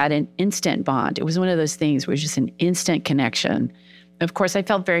we had an instant bond. It was one of those things where it was just an instant connection. Of course, I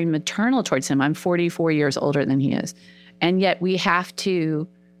felt very maternal towards him. I'm 44 years older than he is. And yet we have to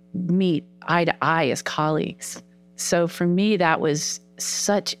meet eye to eye as colleagues. So for me, that was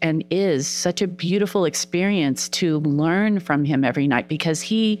such a beautiful experience to learn from him every night, because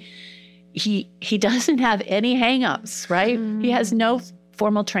he doesn't have any hangups, right? He has no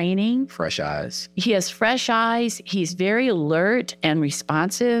formal training. Fresh eyes. He has fresh eyes. He's very alert and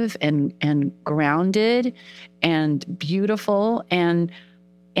responsive and grounded and beautiful. And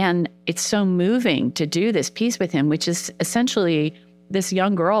it's so moving to do this piece with him, which is essentially this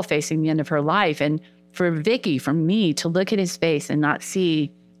young girl facing the end of her life. And for Vicky, for me, to look at his face and not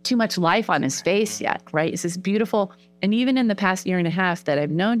see too much life on his face yet, right? It's this beautiful, and even in the past year and a half that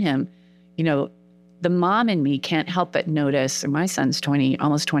I've known him, you know, the mom in me can't help but notice, and my son's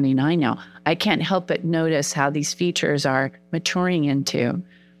almost 29 now, I can't help but notice how these features are maturing into,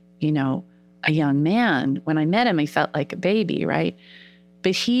 you know, a young man. When I met him, he felt like a baby, right?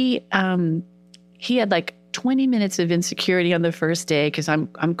 But he had like 20 minutes of insecurity on the first day, because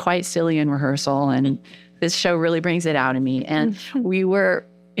I'm quite silly in rehearsal, and this show really brings it out in me. And we were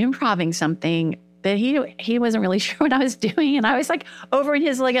improvising something that he wasn't really sure what I was doing, and I was like over in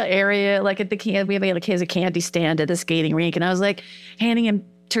his like area, like at the he has a candy stand at the skating rink, and I was like handing him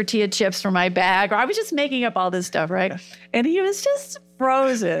tortilla chips from my bag, or I was just making up all this stuff, right? And he was just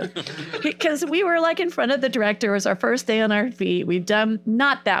frozen because we were like in front of the director. It was our first day on our feet. We'd done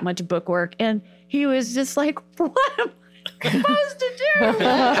not that much book work, and he was just like, "What am I supposed to do?"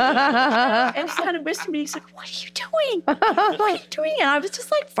 And he kind of whispered to me, he's like, "What are you doing? What are you doing?" And I was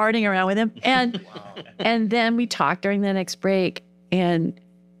just like farting around with him. And then we talked during the next break, and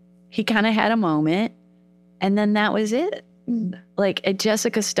he kind of had a moment, and then that was it. Like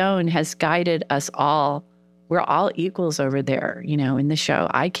Jessica Stone has guided us all. We're all equals over there, you know, in the show.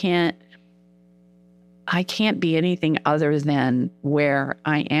 I can't be anything other than where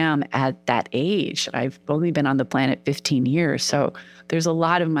I am at that age. I've only been on the planet 15 years. So there's a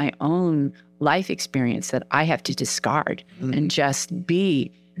lot of my own life experience that I have to discard and just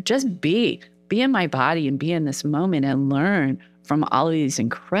be in my body and be in this moment and learn from all of these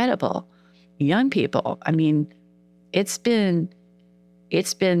incredible young people. I mean, it's been,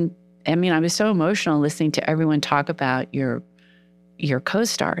 I mean, I was so emotional listening to everyone talk about your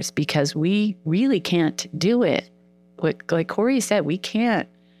co-stars, because we really can't do it. Like Corey said, we can't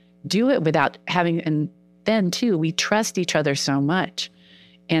do it without having, and then too, we trust each other so much.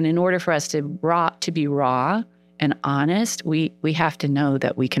 And in order for us to be raw and honest, we have to know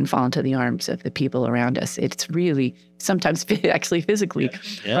that we can fall into the arms of the people around us. It's really sometimes actually physically,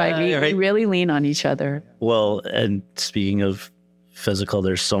 right? We really lean on each other. Well, and speaking of physical,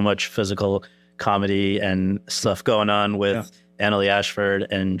 there's so much physical comedy and stuff going on with Annalie Ashford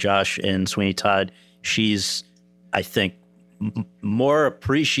and Josh in Sweeney Todd. She's, I think, more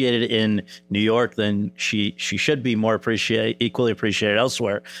appreciated in New York than she should be, equally appreciated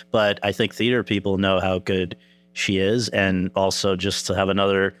elsewhere. But I think theater people know how good she is. And also just to have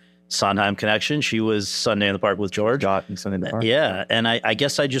another Sondheim connection, she was Sunday in the Park with George. Dot and Sunday in the Park. Yeah. And I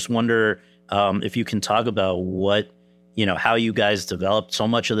guess I just wonder if you can talk about how you guys developed. So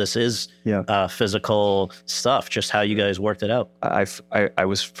much of this is physical stuff, just how you guys worked it out. I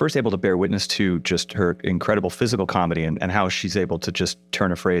was first able to bear witness to just her incredible physical comedy and how she's able to just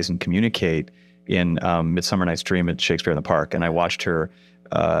turn a phrase and communicate in Midsummer Night's Dream at Shakespeare in the Park. And I watched her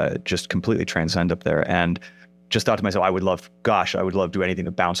just completely transcend up there, and just thought to myself, I would love to do anything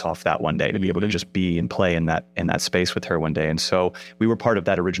to bounce off that one day, to be able to just be and play in that space with her one day. And so we were part of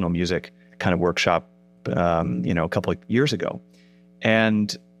that original music kind of workshop a couple of years ago.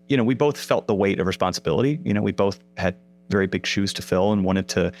 And, we both felt the weight of responsibility. We both had very big shoes to fill and wanted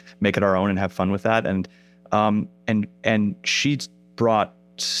to make it our own and have fun with that. And she's brought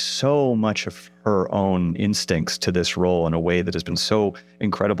so much of her own instincts to this role in a way that has been so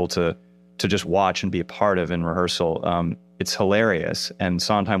incredible to just watch and be a part of in rehearsal. It's hilarious. And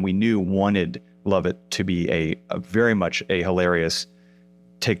Sondheim, we knew, wanted Lovett to be a very much a hilarious,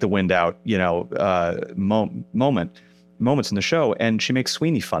 take the wind out, moments in the show, and she makes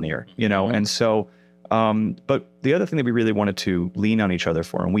Sweeney funnier, and so, but the other thing that we really wanted to lean on each other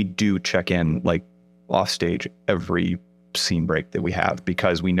for, and we do check in like off stage every scene break that we have,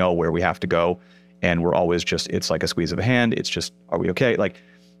 because we know where we have to go, and we're always just, it's like a squeeze of a hand. It's just, are we okay?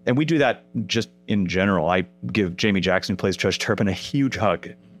 And we do that just in general. I give Jamie Jackson, who plays Judge Turpin, a huge hug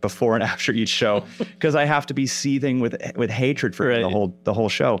before and after each show, because I have to be seething with hatred for the whole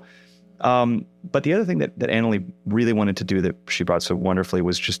show. But the other thing that Annalie really wanted to do that she brought so wonderfully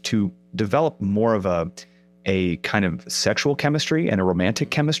was just to develop more of a kind of sexual chemistry and a romantic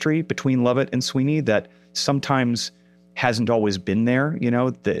chemistry between Lovett and Sweeney that sometimes hasn't always been there.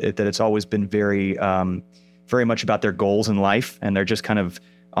 That it's always been very much about their goals in life, and they're just kind of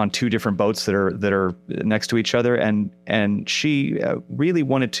on two different boats that are next to each other. And she really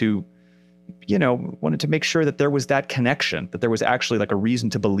wanted to make sure that there was that connection, that there was actually like a reason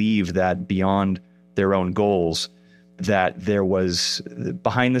to believe that beyond their own goals, that there was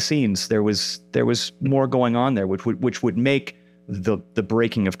behind the scenes, there was more going on there, which would make the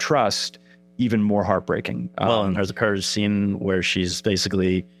breaking of trust even more heartbreaking. And her scene where she's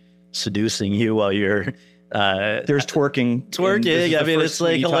basically seducing you while you're there's twerking. I mean, it's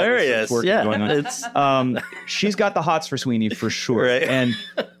like hilarious. Yeah, it's she's got the hots for Sweeney for sure, right.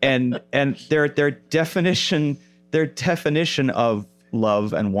 and their definition of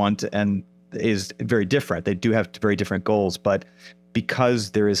love and want and is very different. They do have very different goals, but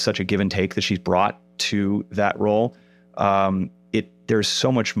because there is such a give and take that she's brought to that role, there's so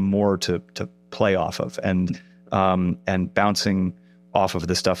much more to play off of, and bouncing off of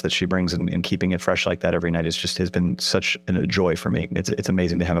the stuff that she brings and keeping it fresh like that every night has been such a joy for me. It's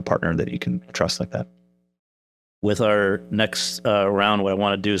amazing to have a partner that you can trust like that. With our next round, what I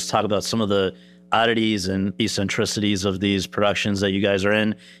want to do is talk about some of the oddities and eccentricities of these productions that you guys are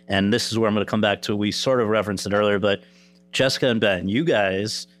in. And this is where I'm going to come back to, we sort of referenced it earlier, but Jessica and Ben, you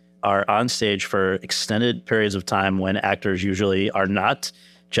guys are on stage for extended periods of time when actors usually are not.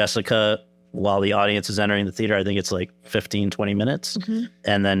 Jessica, while the audience is entering the theater, I think it's like 15, 20 minutes. Mm-hmm.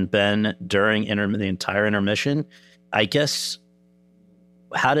 And then Ben during the entire intermission. I guess,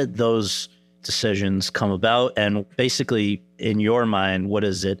 how did those decisions come about? And basically, in your mind, what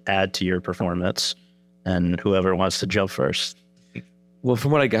does it add to your performance? And whoever wants to jump first. Well,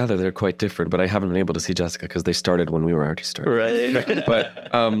 from what I gather, they're quite different, but I haven't been able to see Jessica because they started when we were already started. Right. But,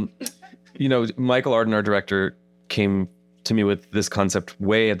 Michael Arden, our director, came to me with this concept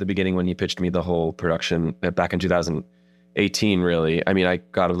way at the beginning when he pitched me the whole production back in 2018, really. I mean, I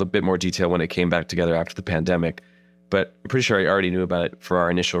got a little bit more detail when it came back together after the pandemic, but I'm pretty sure I already knew about it for our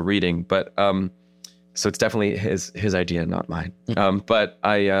initial reading. But so it's definitely his idea, not mine. But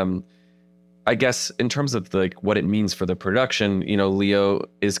I guess in terms of what it means for the production, Leo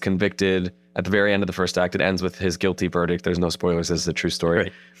is convicted at the very end of the first act, it ends with his guilty verdict. There's no spoilers. This is a true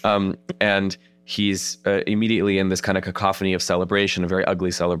story. Right. And he's immediately in this kind of cacophony of celebration, a very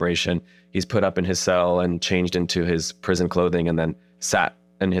ugly celebration. He's put up in his cell and changed into his prison clothing and then sat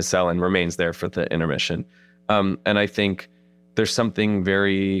in his cell and remains there for the intermission. And I think there's something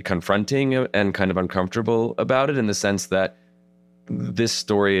very confronting and kind of uncomfortable about it, in the sense that this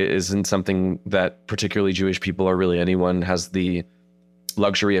story isn't something that particularly Jewish people, or really anyone, has the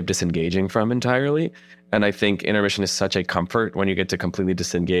luxury of disengaging from entirely. And I think intermission is such a comfort when you get to completely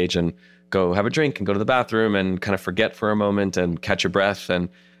disengage and go have a drink and go to the bathroom and kind of forget for a moment and catch your breath. And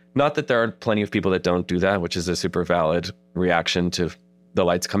not that there are plenty of people that don't do that, which is a super valid reaction to the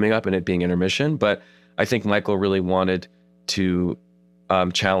lights coming up and it being intermission. But I think Michael really wanted to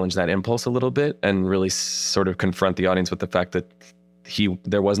challenge that impulse a little bit and really sort of confront the audience with the fact that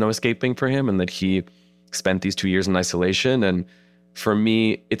there was no escaping for him, and that he spent these 2 years in isolation. And for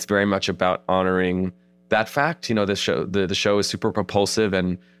me, it's very much about honoring that fact. You know, the show is super propulsive,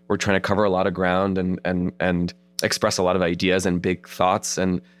 and we're trying to cover a lot of ground and express a lot of ideas and big thoughts.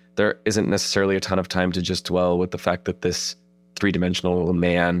 And there isn't necessarily a ton of time to just dwell with the fact that this three-dimensional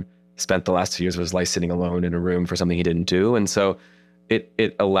man spent the last 2 years of his life sitting alone in a room for something he didn't do. And so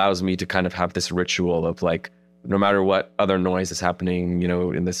it allows me to kind of have this ritual of, like, no matter what other noise is happening, you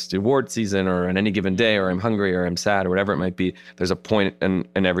know, in this award season or on any given day, or I'm hungry or I'm sad or whatever it might be, there's a point in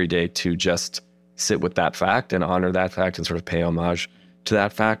every day to just sit with that fact and honor that fact and sort of pay homage to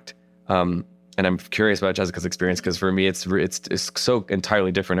that fact. And I'm curious about Jessica's experience, because for me, it's so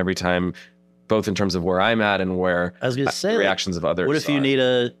entirely different every time, both in terms of where I'm at and where I was going to say, reactions of others. What if you need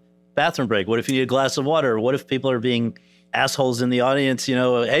a bathroom break? What if you need a glass of water? What if people are being assholes in the audience? You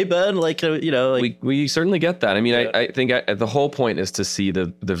know, hey Ben, like, you know, like, we certainly get that. I mean, yeah. I think the whole point is to see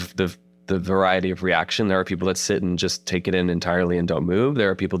the variety of reaction. There are people that sit and just take it in entirely and don't move. There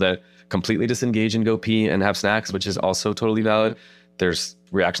are people that completely disengage and go pee and have snacks, which is also totally valid. There's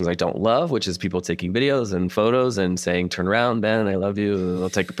reactions I don't love, which is people taking videos and photos and saying, "Turn around, Ben, I love you. I'll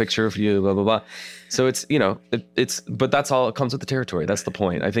take a picture of you," blah, blah, blah. So it's, you know, but that's all, it comes with the territory. That's the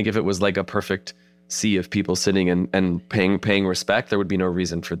point. I think if it was like a perfect sea of people sitting and paying respect, there would be no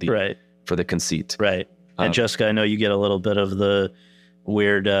reason for the conceit. Right. And Jessica, I know you get a little bit of the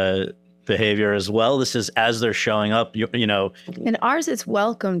weird behavior as well. This is as they're showing up, you know. In ours, it's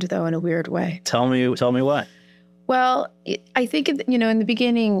welcomed, though, in a weird way. Tell me why. Well, I think, you know, in the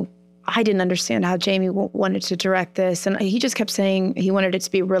beginning, I didn't understand how Jamie wanted to direct this. And he just kept saying he wanted it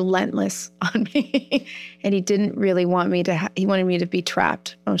to be relentless on me. And he didn't really want me to, he wanted me to be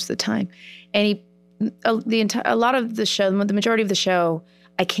trapped most of the time. And a lot of the show, the majority of the show,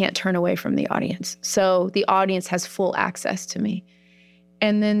 I can't turn away from the audience. So the audience has full access to me.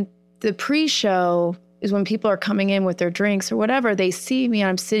 And then the pre-show is when people are coming in with their drinks or whatever, they see me and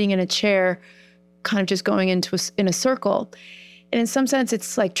I'm sitting in a chair, kind of just going in a circle. And in some sense,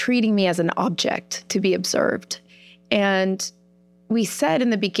 it's like treating me as an object to be observed. And we said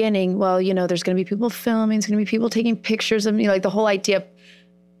in the beginning, well, you know, there's going to be people filming, there's going to be people taking pictures of me, like the whole idea of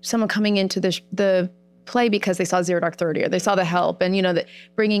someone coming into the play because they saw Zero Dark 30 or they saw The Help, and, you know,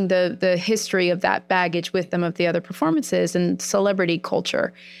 bringing the history of that baggage with them of the other performances and celebrity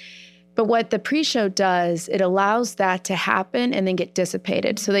culture. But what the pre-show does, it allows that to happen and then get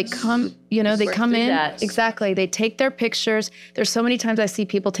dissipated. So they come, you know, they come in. Exactly. They take their pictures. There's so many times I see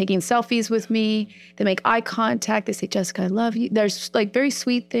people taking selfies with me. They make eye contact. They say, "Jessica, I love you." There's like very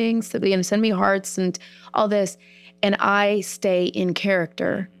sweet things that they send me hearts and all this. And I stay in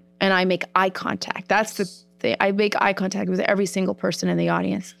character and I make eye contact. That's the thing. I make eye contact with every single person in the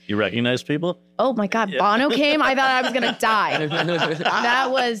audience. You recognize people? Oh my God, yeah. Bono came. I thought I was going to die.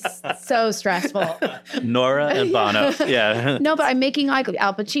 That was so stressful. Nora and Bono. Yeah. No, but I'm making Al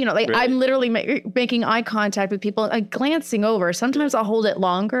Pacino. Like, really? I'm literally making eye contact with people, like glancing over. Sometimes I'll hold it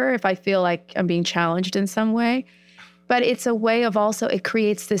longer if I feel like I'm being challenged in some way. But it's a way of also, it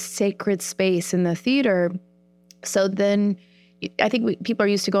creates this sacred space in the theater. So then I think people are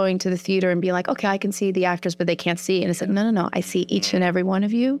used to going to the theater and being like, okay, I can see the actors, but they can't see. And it's like, no. I see each and every one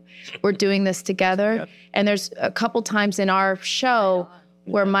of you. We're doing this together. Yep. And there's a couple times in our show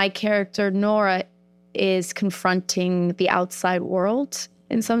where my character, Nora, is confronting the outside world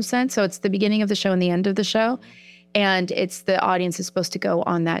in some sense. So it's the beginning of the show and the end of the show. And it's the audience is supposed to go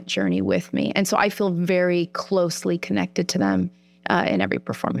on that journey with me. And so I feel very closely connected to them in every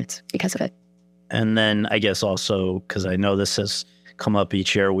performance because of it. And then I guess also, because I know this has come up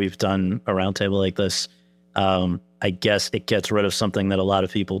each year, we've done a roundtable like this. I guess it gets rid of something that a lot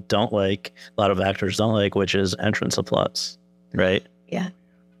of people don't like, a lot of actors don't like, which is entrance applause, right? Yeah.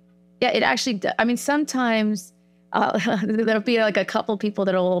 Yeah, it actually, I mean, sometimes there'll be like a couple people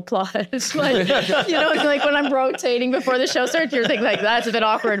that'll applaud. It's like, like when I'm rotating before the show starts, you're thinking like, that's a bit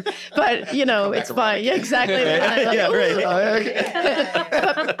awkward, but it's fine. Yeah, exactly.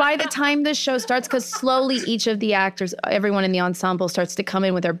 But by the time the show starts, because slowly each of the actors, everyone in the ensemble starts to come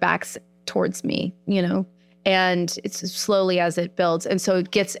in with their backs towards me, and it's slowly as it builds. And so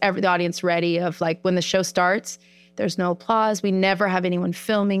it gets the audience ready of like, when the show starts, there's no applause. We never have anyone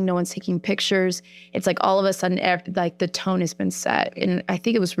filming. No one's taking pictures. It's like all of a sudden, like the tone has been set. And I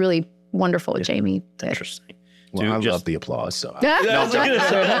think it was really wonderful what Jamie did. Interesting. Well, I love the applause. So That's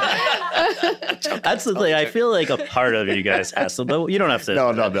the thing. I feel like a part of you guys has to, but you don't have to.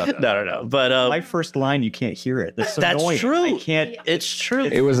 No. But my first line, you can't hear it. That's annoying. True. I can't. It's true.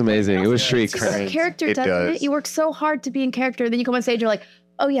 It was amazing. It was shriek. Character, doesn't it? You work so hard to be in character. Then you come on stage, you're like,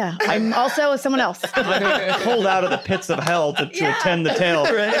 oh yeah, I'm also someone else. I'm pulled out of the pits of hell to attend the tale,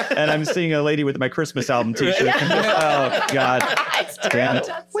 and I'm seeing a lady with my Christmas album T-shirt. Oh God! Damn it.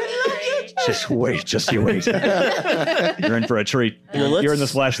 Just you wait. You're in for a treat. You're in the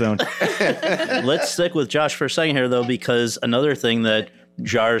splash zone. Let's stick with Josh for a second here, though, because another thing that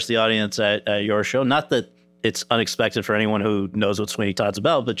jars the audience at your show, not that it's unexpected for anyone who knows what Sweeney Todd's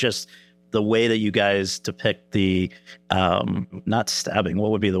about, but just the way that you guys depict the, not stabbing,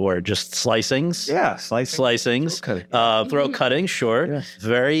 what would be the word? Just slicings? Yeah, slicings. Throat cutting, sure. Yeah.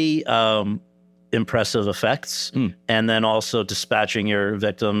 Very impressive effects. And then also dispatching your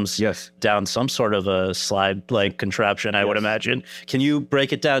victims down some sort of a slide-like contraption, I would imagine. Can you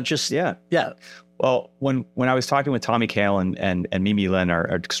break it down? Yeah. Well, when I was talking with Tommy Kail and Mimi Lin, our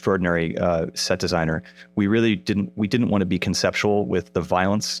extraordinary set designer, we really didn't want to be conceptual with the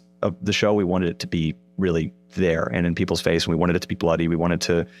violence of the show. We wanted it to be really there and in people's face, and we wanted it to be bloody. We wanted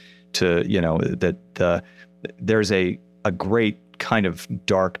to there's a great kind of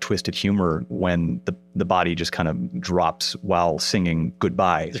dark, twisted humor when the body just kind of drops while singing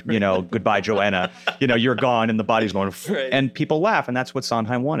goodbye. Goodbye, Joanna. You're gone, and the body's going, and people laugh, and that's what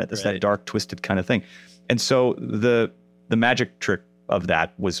Sondheim wanted. It's that dark, twisted kind of thing. And so the magic trick of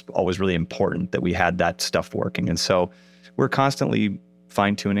that was always really important, that we had that stuff working. And so we're constantly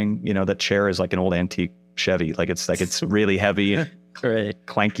fine-tuning. That chair is like an old antique Chevy. It's really heavy,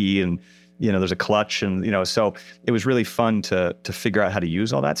 clanky, and there's a clutch, and so it was really fun to figure out how to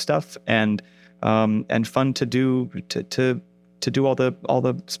use all that stuff, and fun to do all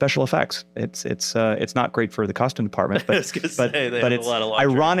the special effects. It's not great for the costume department, but it's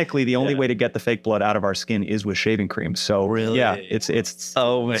ironically the only way to get the fake blood out of our skin is with shaving cream. So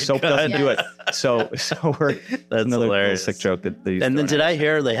soap doesn't do it. So we're that's another hilarious sick joke that they used. And then did I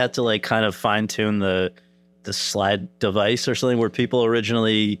hear they had to like kind of fine tune the slide device or something? Where people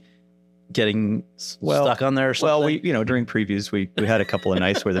originally getting stuck on there or something? Well, we during previews we had a couple of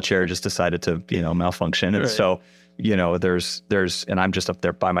nights where the chair just decided to malfunction, and so there's and I'm just up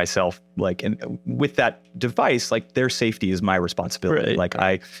there by myself, and with that device, their safety is my responsibility.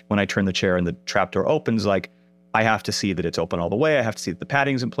 When I turn the chair and the trapdoor opens, I have to see that it's open all the way. I have to see that the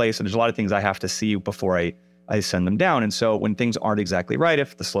padding's in place, and there's a lot of things I have to see before I send them down. And so when things aren't exactly right,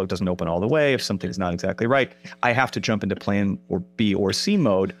 if the slope doesn't open all the way, if something's not exactly right, I have to jump into plan or B or C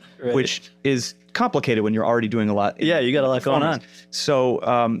mode, which is complicated when you're already doing a lot. Yeah, you got a lot going on. So,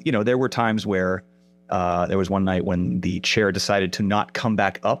 there were times where there was one night when the chair decided to not come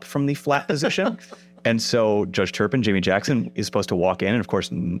back up from the flat position. And so Judge Turpin, Jamie Jackson, is supposed to walk in. And of course,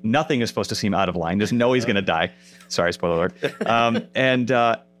 nothing is supposed to seem out of line. Just know he's going to die. Sorry, spoiler alert.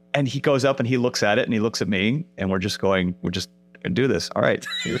 And he goes up and he looks at it and he looks at me, and we're just going to do this. All right.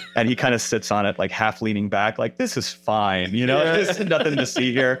 And he kind of sits on it, half leaning back, this is fine. There's nothing to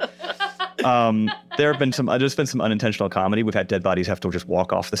see here. There's been some unintentional comedy. We've had dead bodies have to just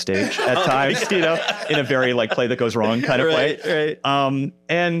walk off the stage at times, in a very play that goes wrong kind of way. Right.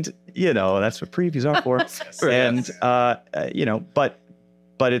 And that's what previews are for. And,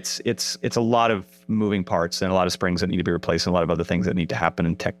 but it's a lot of moving parts and a lot of springs that need to be replaced and a lot of other things that need to happen,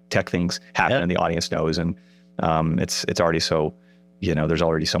 and tech things happen, and the audience knows. And it's already so, there's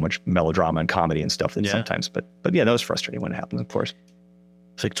already so much melodrama and comedy and stuff that sometimes, but that was frustrating when it happens, of course.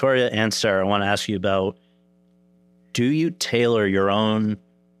 Victoria and Sara, I want to ask you about, do you tailor your own,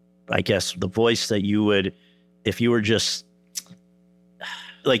 I guess, the voice that you would, if you were just,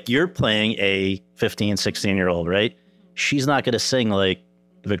 you're playing a 15, 16-year-old, right? She's not going to sing like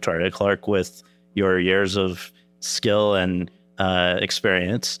Victoria Clark with your years of skill and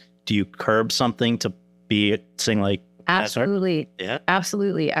experience. Do you curb something to sing like? Absolutely. Yeah.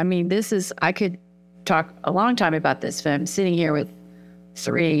 Absolutely. I mean, I could talk a long time about this film, sitting here with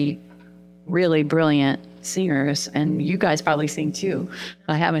three really brilliant singers, and you guys probably sing too.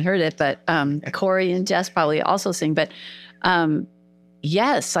 I haven't heard it, but Corey and Jess probably also sing. But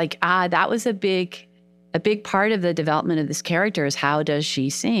yes, like that was a big part of the development of this character is how does she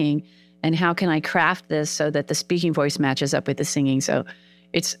sing, and how can I craft this so that the speaking voice matches up with the singing. So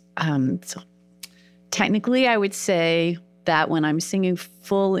it's so technically, I would say that when I'm singing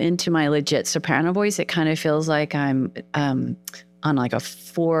full into my legit soprano voice, it kind of feels like I'm on like a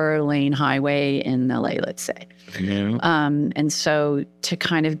 4-lane highway in LA, let's say. And so to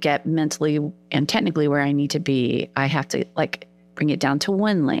kind of get mentally and technically where I need to be, I have to like bring it down to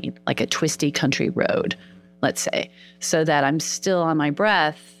 1 lane, like a twisty country road, let's say, so that I'm still on my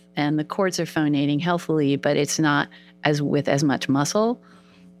breath and the chords are phonating healthily, but it's not with as much muscle.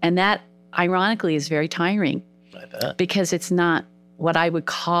 And that ironically is very tiring because it's not what I would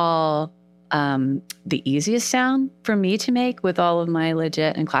call the easiest sound for me to make with all of my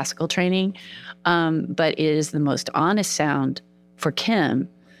legit and classical training. But it is the most honest sound for Kim.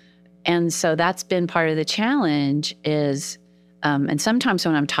 And so that's been part of the challenge is, and sometimes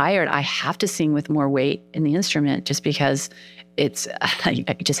when I'm tired, I have to sing with more weight in the instrument just because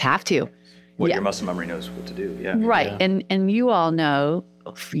I just have to. Your muscle memory knows what to do. Yeah. Right. Yeah. And you all know,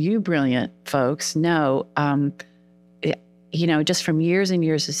 you brilliant folks know, just from years and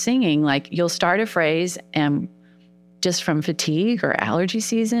years of singing, like you'll start a phrase and just from fatigue or allergy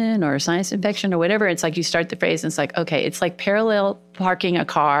season or sinus infection or whatever, it's like you start the phrase and it's like, okay, it's like parallel parking a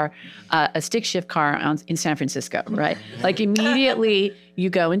car, a stick shift car in San Francisco, right? Like immediately you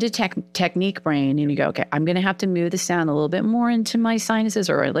go into technique brain and you go, okay, I'm going to have to move the sound a little bit more into my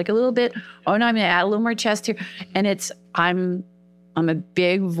sinuses or like a little bit, oh no, I'm going to add a little more chest here. And I'm a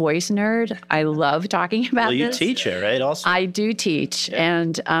big voice nerd. I love talking about this. Well, you teach it, right? Also, I do teach,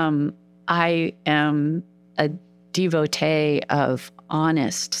 and I am a devotee of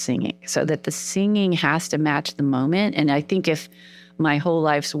honest singing, so that the singing has to match the moment. And I think if my whole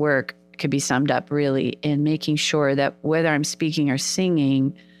life's work could be summed up really in making sure that whether I'm speaking or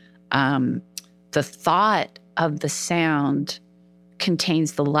singing, the thought of the sound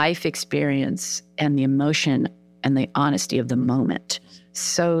contains the life experience and the emotion and the honesty of the moment,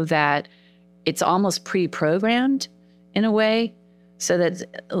 so that it's almost pre-programmed in a way, so that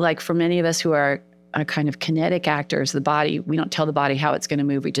like for many of us who are kind of kinetic actors, the body, we don't tell the body how it's going to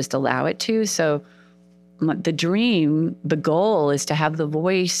move, we just allow it to. So the goal is to have the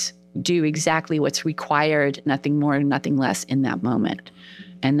voice do exactly what's required, nothing more, nothing less in that moment.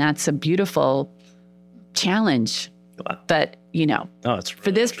 And that's a beautiful challenge. Wow. But, it's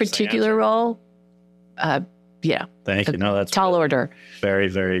for this particular role, yeah. Thank you. No, that's tall order. Very,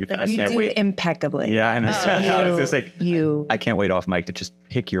 very. You do it impeccably. Yeah, and I can't wait off mic to just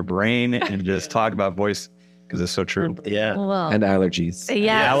pick your brain and just talk about voice because it's so true. Yeah. Well, And allergies.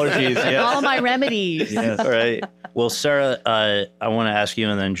 Yeah. Allergies. Yes. All my remedies. Yes. All right. Well, Sara, I want to ask you,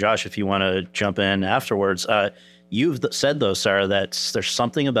 and then Josh, if you want to jump in afterwards. You've said though, Sara, that there's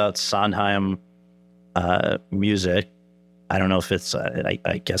something about Sondheim music. I don't know if it's,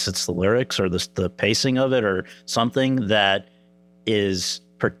 I guess it's the lyrics or the pacing of it or something that is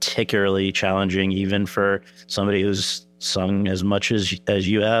particularly challenging even for somebody who's sung as much as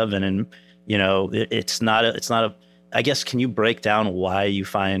you have. And it's not a, I guess, can you break down why you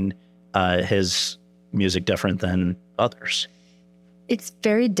find his music different than others? It's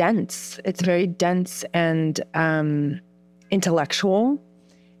very dense. It's very dense and intellectual,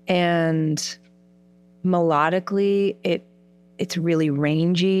 and melodically it's really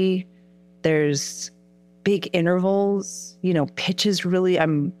rangy. There's big intervals, pitch is really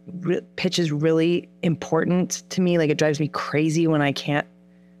important to me. Like it drives me crazy when I can't,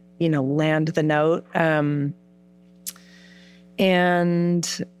 land the note. And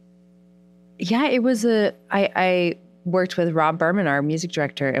yeah, it was I worked with Rob Berman, our music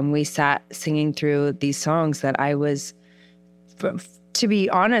director, and we sat singing through these songs that I was, to be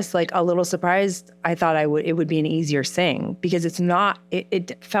honest, like a little surprised. I thought it would be an easier sing because it's not.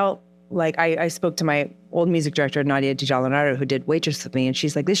 It felt like I spoke to my old music director, Nadia DiGiannato, who did Waitress with me, and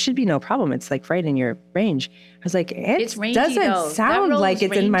she's like, "This should be no problem. It's like right in your range." I was like, "It doesn't sound like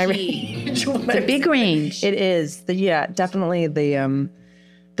it's in my range." It's a big range. It is. Definitely the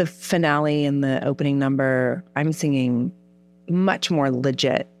finale and the opening number. I'm singing much more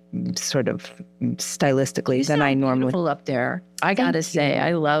legit, sort of stylistically than I normally. Beautiful up there. I gotta say,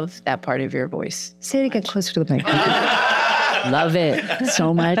 I love that part of your voice. Say it again, closer to the mic. Love it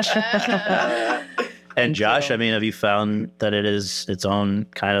so much. And Josh, I mean, have you found that it is its own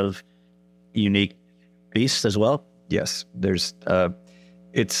kind of unique beast as well? Yes, there's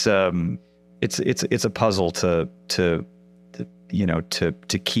it's a puzzle to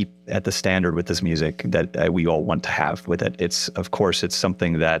to keep at the standard with this music that we all want to have with it. It's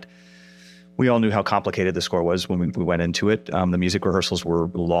something that we all knew how complicated the score was when we went into it. The music rehearsals were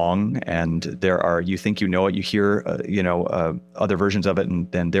long, and you think you know it, you hear, other versions of it,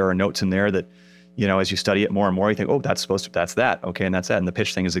 and then there are notes in there that, as you study it more and more, you think, oh, that's that. Okay. And that's that. And the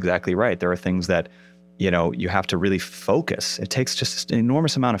pitch thing is exactly right. There are things that, you have to really focus. It takes just an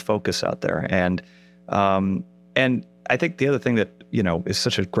enormous amount of focus out there. And I think the other thing that, is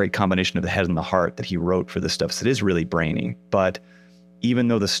such a great combination of the head and the heart that he wrote for this stuff is it is really brainy, but even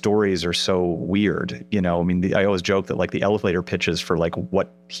though the stories are so weird, I always joke that like the elevator pitches for like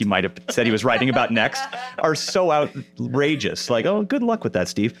what he might have said he was writing about next are so outrageous. Like, oh, good luck with that,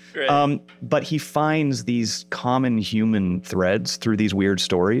 Steve. Right. But he finds these common human threads through these weird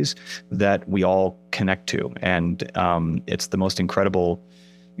stories that we all connect to. And it's the most incredible,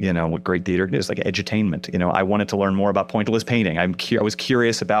 what great theater is, like edutainment. I wanted to learn more about pointillist painting. I was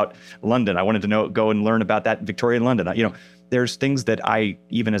curious about London. I wanted to go and learn about that Victorian London. There's things that I,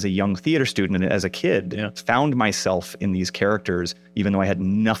 even as a young theater student and as a kid, found myself in these characters, even though I had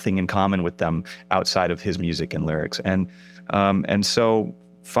nothing in common with them outside of his music and lyrics. And so,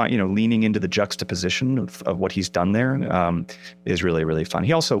 leaning into the juxtaposition of what he's done there is really, really fun.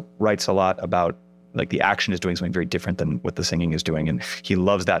 He also writes a lot about, like, the action is doing something very different than what the singing is doing. And he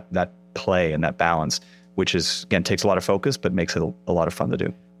loves that play and that balance, which is, again, takes a lot of focus, but makes it a lot of fun to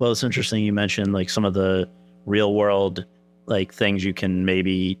do. Well, it's interesting you mentioned like some of the real world like things you can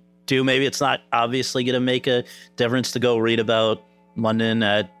maybe do. Maybe it's not obviously going to make a difference to go read about London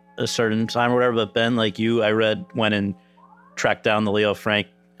at a certain time or whatever. But Ben, like you, I went and tracked down the Leo Frank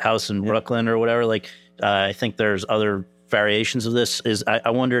house in Brooklyn or whatever. Like I think there's other variations of this.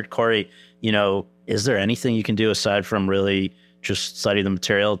 I wondered, Corey, is there anything you can do aside from really just study the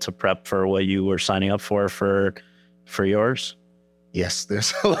material to prep for what you were signing up for yours? Yes,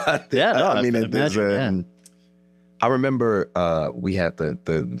 there's a lot there. Yeah, no, I mean, I remember we had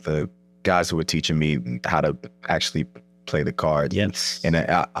the guys who were teaching me how to actually play the cards. Yes. And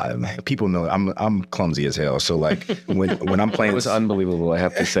I people know I'm clumsy as hell. So like when I'm playing, it was unbelievable. I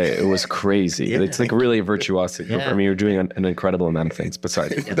have to say, it was crazy. Yeah. It's like really a virtuosity. Yeah. I mean, you're doing an incredible amount of things. But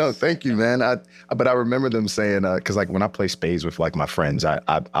sorry. Yes. No, thank you, man. But I remember them saying, because like when I play spades with like my friends, I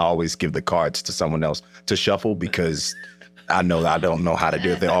always give the cards to someone else to shuffle because I know that I don't know how to do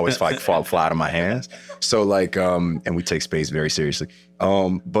it. They always like fly out of my hands. So like, and we take spades very seriously.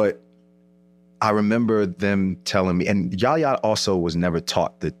 But I remember them telling me, and Yaya also was never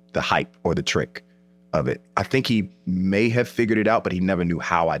taught the hype or the trick of it. I think he may have figured it out, but he never knew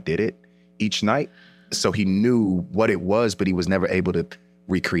how I did it each night. So he knew what it was, but he was never able to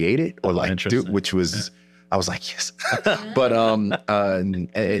recreate it or like do, which was, I was like, yes. But,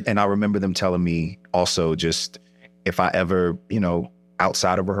 and I remember them telling me also just, if I ever,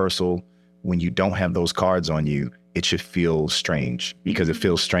 outside of rehearsal, when you don't have those cards on you, it should feel strange because it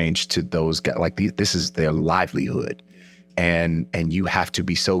feels strange to those guys. Like this is their livelihood. And you have to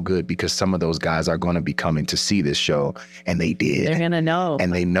be so good because some of those guys are going to be coming to see this show, and they did. They're going to know.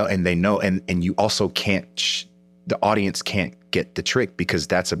 And they know. And you also can't, the audience can't get the trick because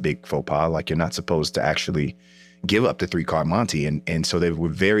that's a big faux pas. Like you're not supposed to actually give up the 3-card Monty. And so they were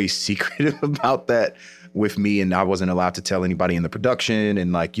very secretive about that with me, and I wasn't allowed to tell anybody in the production,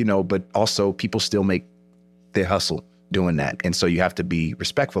 and like, but also people still make their hustle doing that. And so you have to be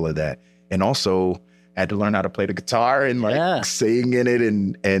respectful of that. And also had to learn how to play the guitar and like sing in it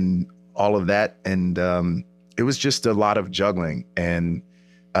and all of that. And it was just a lot of juggling. And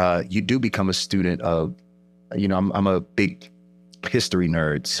you do become a student of, I'm a big history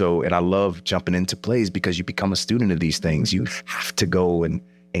nerd. So, and I love jumping into plays because you become a student of these things. You have to go and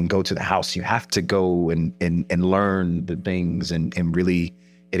go to the house. You have to go and learn the things and really,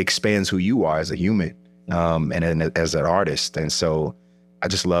 it expands who you are as a human and as an artist. And so I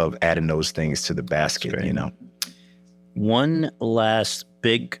just love adding those things to the basket, One last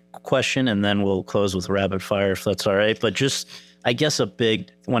big question, and then we'll close with rapid fire if that's all right. But just, I guess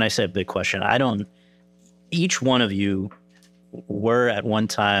when I say a big question, each one of you were at one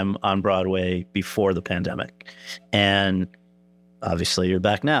time on Broadway before the pandemic. And obviously you're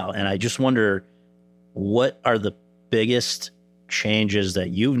back now. And I just wonder, what are the biggest changes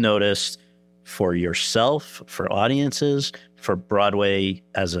that you've noticed for yourself, for audiences, for Broadway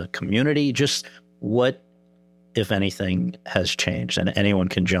as a community? Just what, if anything, has changed? And anyone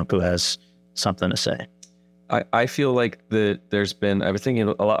can jump who has something to say. I feel like there's been, I was thinking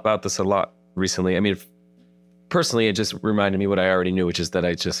a lot about this a lot recently. I mean, personally, it just reminded me what I already knew, which is that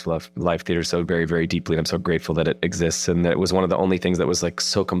I just love live theater so very, very deeply. And I'm so grateful that it exists. And that it was one of the only things that was like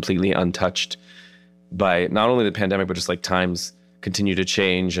so completely untouched by not only the pandemic, but just like times continue to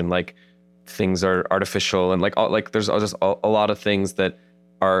change, and like things are artificial, and there's just a lot of things that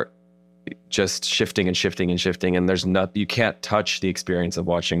are just shifting and shifting and shifting, and you can't touch the experience of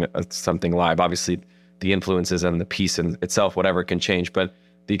watching something live. Obviously, the influences and the piece in itself, whatever, can change, but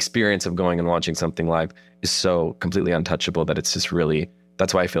the experience of going and watching something live is so completely untouchable that it's just really,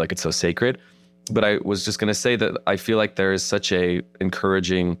 that's why I feel like it's so sacred. But I was just going to say that I feel like there is such a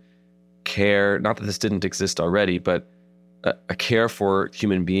encouraging care, not that this didn't exist already, but a care for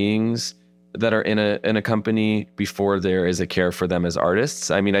human beings that are in a company before there is a care for them as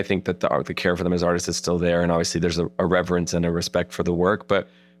artists. I mean, I think that the care for them as artists is still there, and obviously there's a reverence and a respect for the work, but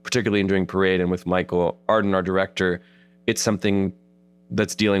particularly in doing Parade and with Michael Arden, our director, it's something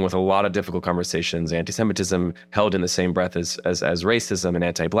that's dealing with a lot of difficult conversations, anti-Semitism held in the same breath as racism and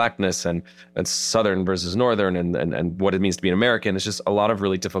anti-Blackness and Southern versus Northern and what it means to be an American. It's just a lot of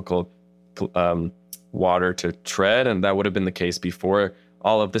really difficult water to tread, and that would have been the case before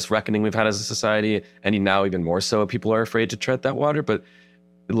all of this reckoning we've had as a society, and now even more so, people are afraid to tread that water. But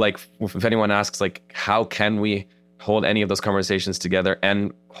like, if anyone asks, like, how can we hold any of those conversations together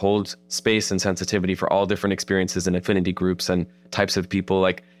and hold space and sensitivity for all different experiences and affinity groups and types of people,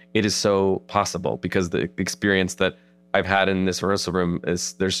 like, it is so possible, because the experience that I've had in this rehearsal room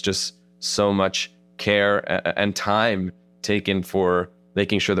is there's just so much care and time taken for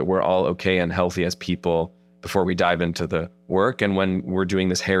making sure that we're all okay and healthy as people before we dive into the work. And when we're doing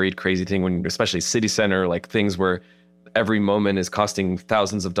this harried, crazy thing, when especially city center, like things where every moment is costing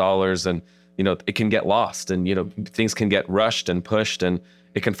thousands of dollars, and it can get lost, and things can get rushed and pushed, and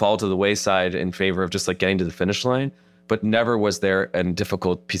it can fall to the wayside in favor of just like getting to the finish line. But never was there a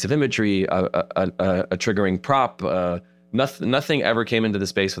difficult piece of imagery, a triggering prop. Nothing ever came into the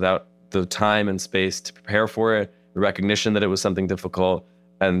space without the time and space to prepare for it, the recognition that it was something difficult,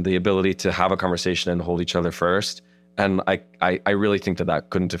 and the ability to have a conversation and hold each other first. And I really think that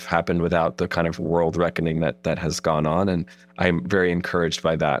couldn't have happened without the kind of world reckoning that has gone on. And I'm very encouraged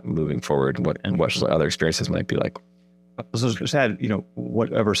by that moving forward, what other experiences might be like. So just add,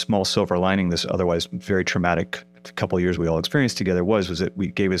 whatever small silver lining this otherwise very traumatic couple of years we all experienced together was that we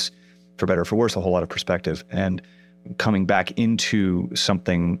gave us, for better or for worse, a whole lot of perspective. And coming back into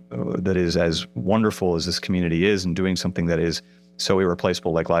something that is as wonderful as this community is, and doing something that is so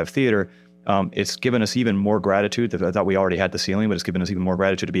irreplaceable like live theater, it's given us even more gratitude. I thought we already had the ceiling, but it's given us even more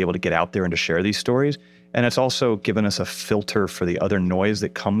gratitude to be able to get out there and to share these stories. And it's also given us a filter for the other noise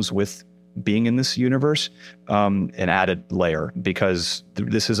that comes with being in this universe, an added layer, because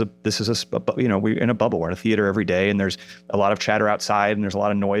this is we're in a bubble. We're in a theater every day, and there's a lot of chatter outside, and there's a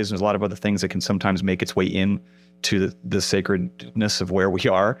lot of noise, and there's a lot of other things that can sometimes make its way in to the sacredness of where we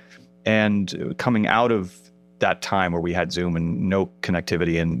are. And coming out of that time where we had Zoom and no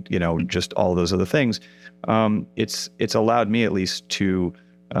connectivity and just all those other things, it's allowed me at least to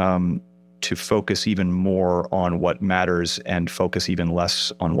focus even more on what matters and focus even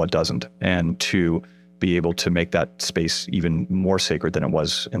less on what doesn't, and to be able to make that space even more sacred than it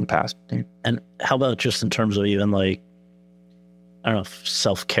was in the past. And how about just in terms of even like, I don't know if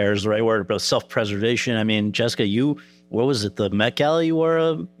self-care is the right word, but self-preservation? I mean, Jessica, what was it, the Met Gala, you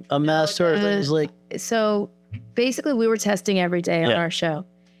wore a mask? Or it was like, so basically we were testing every day on our show.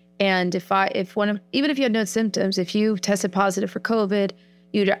 And even if you had no symptoms, if you tested positive for COVID,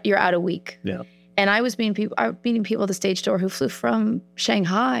 you're out a week. Yeah. And I was meeting people at the stage door who flew from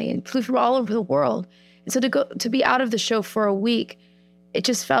Shanghai and flew from all over the world. And so to be out of the show for a week, it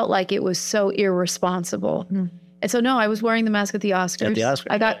just felt like it was so irresponsible. Mm. And so, no, I was wearing the mask at the Oscars. At the Oscars,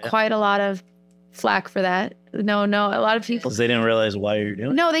 I got quite a lot of flack for that. No, a lot of people. Because they didn't realize why you're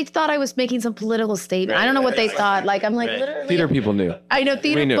doing it? No, they thought I was making some political statement. I don't know what they thought. Like, I'm like, literally. Theater people knew. I know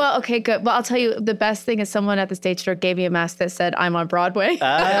theater. We knew. Well, okay, good. Well, I'll tell you, the best thing is someone at the stage door gave me a mask that said, "I'm on Broadway."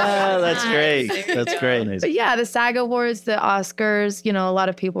 Ah, that's great. That's great. But yeah, the SAG Awards, the Oscars, a lot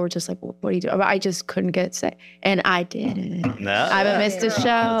of people were just like, "What are you doing?" I just couldn't get sick. And I did it. No, I haven't missed a show.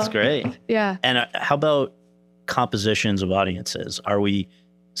 That's great. Yeah. And how about compositions of audiences? Are we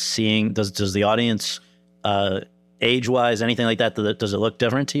seeing, does the audience, age-wise, anything like that, does it look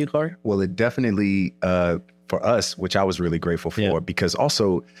different to you, Corey? Well, it definitely, for us, which I was really grateful for, because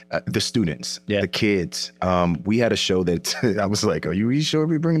also the students, the kids, we had a show that I was like, are you sure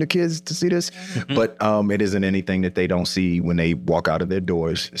we're bringing the kids to see this? Mm-hmm. But it isn't anything that they don't see when they walk out of their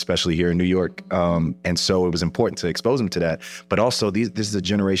doors, especially here in New York. And so it was important to expose them to that. But also this is a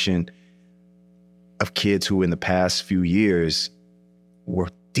generation of kids who in the past few years were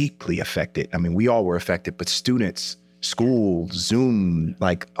deeply affected. I mean, we all were affected, but students, school, Zoom,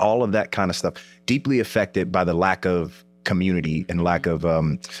 like all of that kind of stuff, deeply affected by the lack of community and lack of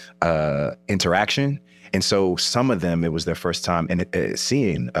interaction. And so some of them, it was their first time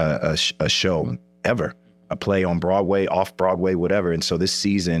seeing a show ever, a play on Broadway, off Broadway, whatever. And so this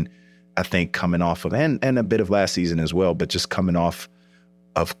season, I think coming off of, and a bit of last season as well, but just coming off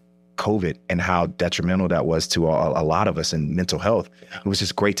of COVID and how detrimental that was to a lot of us in mental health. It was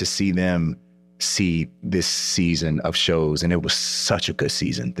just great to see them see this season of shows, and it was such a good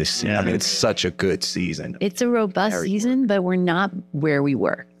season. I mean, it's such a good season. It's a robust season, but we're not where we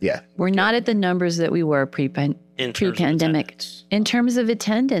were. Yeah. We're not at the numbers that we were pre-pandemic. In terms of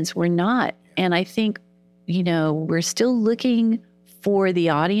attendance, we're not. And I think, we're still looking for the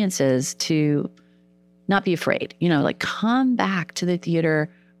audiences to not be afraid, come back to the theater.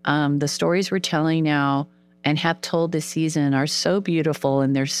 The stories we're telling now and have told this season are so beautiful,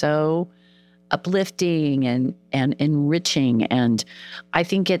 and they're so uplifting and enriching. And I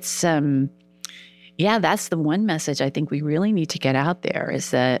think it's, that's the one message I think we really need to get out there,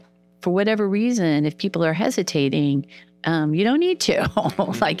 is that for whatever reason, if people are hesitating, you don't need to.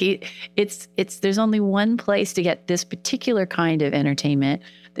 There's only one place to get this particular kind of entertainment,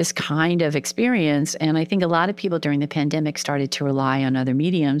 this kind of experience. And I think a lot of people during the pandemic started to rely on other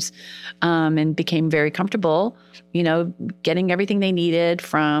mediums, and became very comfortable, getting everything they needed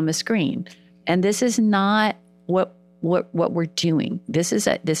from a screen. And this is not what we're doing. This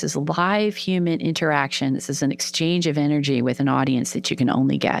is live human interaction. This is an exchange of energy with an audience that you can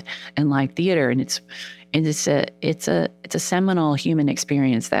only get in live theater, and it's a seminal human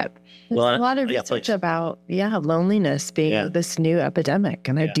experience that. There's a lot of research about loneliness being this new epidemic,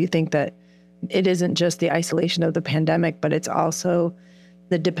 and I do think that it isn't just the isolation of the pandemic, but it's also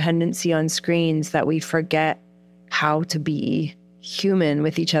the dependency on screens that we forget how to be human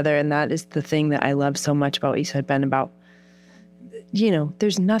with each other. And that is the thing that I love so much about what you said, Ben, about,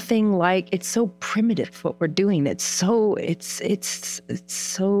 there's nothing like, it's so primitive what we're doing. It's so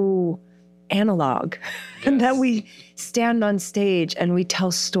analog. And that we stand on stage and we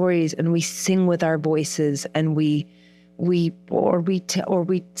tell stories and we sing with our voices and we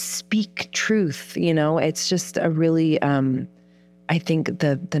speak truth. It's just a really, I think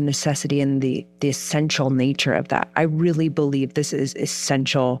the necessity and the essential nature of that. I really believe this is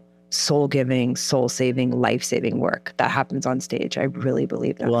essential, soul-giving, soul-saving, life-saving work that happens on stage. I really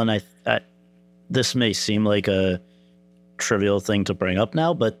believe that. Well, and this may seem like a trivial thing to bring up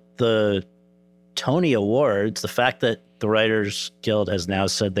now, but the Tony Awards, the fact that the Writers Guild has now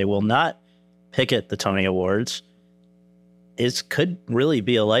said they will not picket the Tony Awards, could really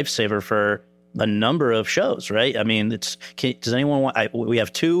be a lifesaver for a number of shows, right? I mean, does anyone want? We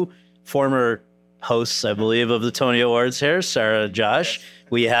have two former hosts, I believe, of the Tony Awards here, Sara and Josh.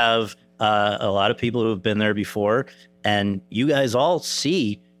 We have a lot of people who have been there before, and you guys all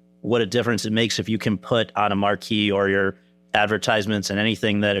see what a difference it makes if you can put on a marquee or your advertisements and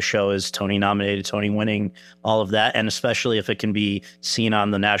anything that a show is Tony nominated, Tony winning, all of that, and especially if it can be seen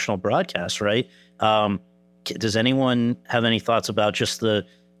on the national broadcast, right? Does anyone have any thoughts about just the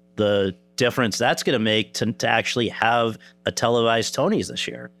difference that's going to make to actually have a televised Tonys this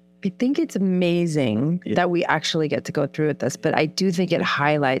year? I think it's amazing that we actually get to go through with this, but I do think it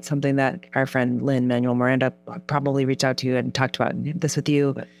highlights something that our friend Lin-Manuel Miranda probably reached out to you and talked about this with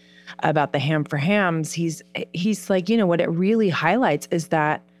you about the Ham for Hams. He's like, what it really highlights is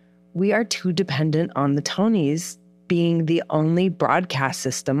that we are too dependent on the Tonys being the only broadcast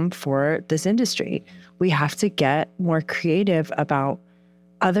system for this industry. We have to get more creative about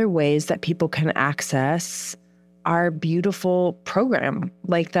other ways that people can access our beautiful program.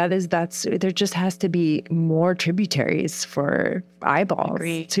 There just has to be more tributaries for eyeballs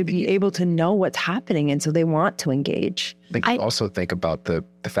to be able to know what's happening. And so they want to engage. I also think about the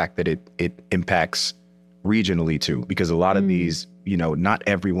fact that it impacts regionally too, because a lot of these, not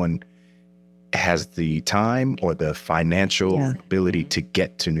everyone has the time or the financial ability to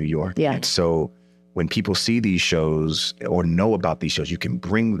get to New York. Yeah. And so when people see these shows or know about these shows, you can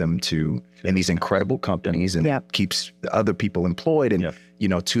bring them to these incredible companies and keeps other people employed and,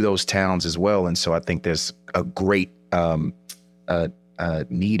 to those towns as well. And so I think there's a great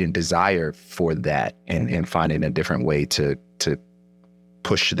need and desire for that and finding a different way to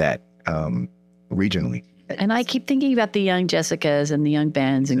push that regionally. And I keep thinking about the young Jessicas and the young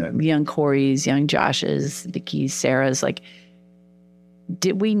Bens and the young Corys, young Joshes, Vickies, Sarahs. Like,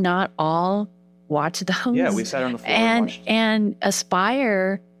 did we not all watch those? Yeah, we sat on the floor and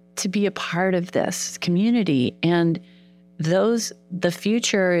aspire to be a part of this community. And the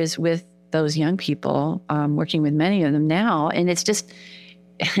future is with those young people, working with many of them now. And it's just,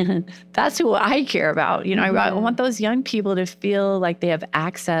 that's who I care about. I want those young people to feel like they have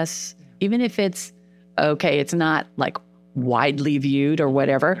access, even if it's, okay, it's not like widely viewed or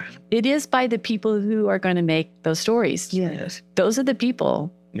whatever. It is by the people who are going to make those stories. Yes. Those are the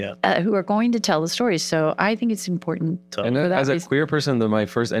people who are going to tell the stories. So I think it's important. And as a queer person,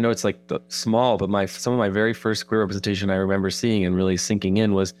 I know it's like small, but some of my very first queer representation I remember seeing and really sinking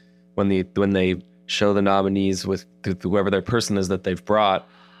in was when they show the nominees with whoever their person is that they've brought.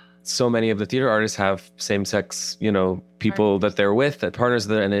 So many of the theater artists have same-sex, people that they're with, that partners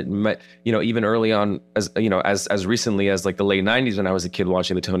there, and it might, even early on, as recently as like the late 90s when I was a kid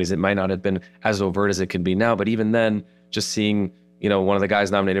watching the Tonys, it might not have been as overt as it can be now. But even then, just seeing, one of the guys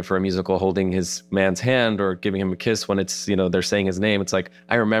nominated for a musical holding his man's hand or giving him a kiss when it's, they're saying his name, it's like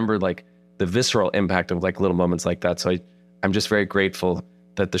I remember like the visceral impact of like little moments like that. So I'm just very grateful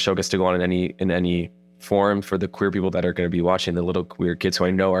that the show gets to go on in any form for the queer people that are going to be watching, the little queer kids who I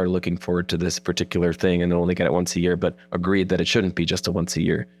know are looking forward to this particular thing and only get it once a year, but agreed that it shouldn't be just a once a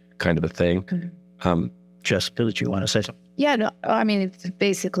year kind of a thing. Jessica, did you want to say something? Yeah, no, I mean, it's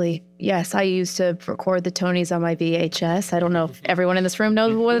basically, yes, I used to record the Tonys on my VHS. I don't know if everyone in this room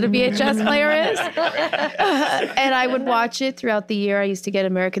knows what a VHS player is. And I would watch it throughout the year. I used to get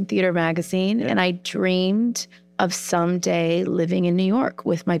American Theater Magazine, and I dreamed of someday living in New York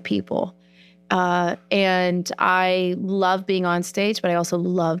with my people. And I love being on stage, but I also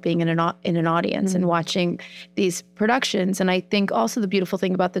love being in an audience and watching these productions. And I think also the beautiful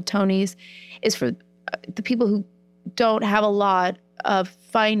thing about the Tonys is for the people who don't have a lot of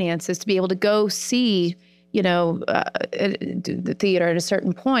finances to be able to go see, the theater at a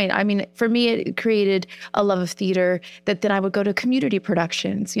certain point. I mean, for me, it created a love of theater that then I would go to community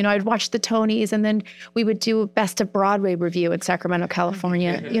productions. I'd watch the Tonys and then we would do a Best of Broadway review in Sacramento,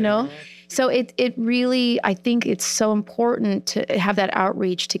 California, So it really, I think it's so important to have that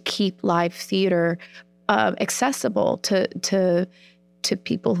outreach to keep live theater accessible to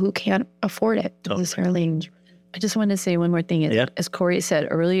people who can't afford it necessarily. I just want to say one more thing. As Corey said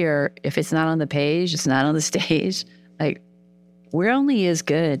earlier, if it's not on the page, it's not on the stage. Like, we're only as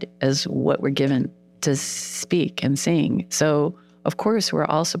good as what we're given to speak and sing. So, of course, we're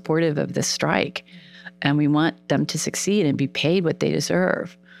all supportive of this strike, and we want them to succeed and be paid what they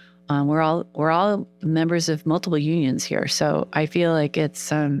deserve. We're all members of multiple unions here, so I feel like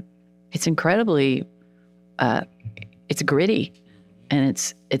it's incredibly, it's gritty.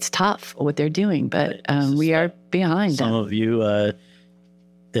 And it's tough what they're doing, but we are behind some them. of you,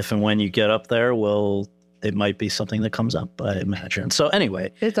 if and when you get up there, it might be something that comes up, I imagine. So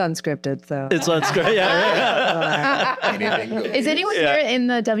anyway. It's unscripted, so. It's unscripted, Is anyone here in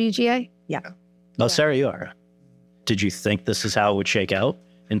the WGA? Yeah. Oh, Sarah, you are. Did you think this is how it would shake out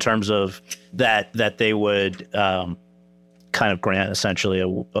in terms of that they would kind of grant essentially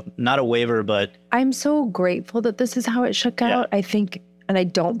not a waiver, but I'm so grateful that this is how it shook out. I think, and I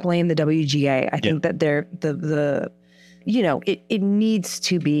don't blame the WGA. I think that they're it needs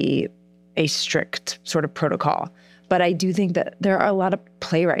to be a strict sort of protocol. But I do think that there are a lot of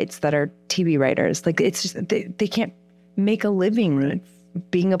playwrights that are TV writers. Like, it's just, they can't make a living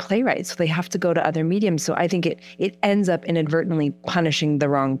being a playwright, so they have to go to other mediums. So I think it ends up inadvertently punishing the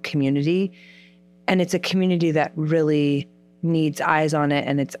wrong community. And it's a community that really needs eyes on it,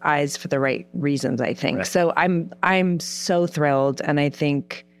 and it's eyes for the right reasons, I think. Right. So I'm so thrilled, and I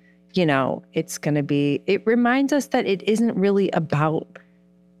think, it's going to be, it reminds us that it isn't really about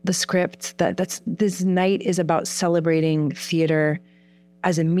the script, this night is about celebrating theater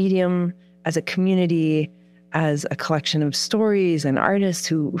as a medium, as a community, as a collection of stories and artists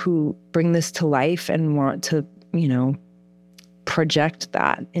who bring this to life and want to, project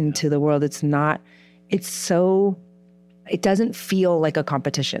that into the world. It doesn't feel like a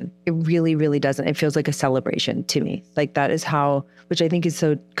competition. It really, really doesn't. It feels like a celebration to me. Like, that is how, which I think is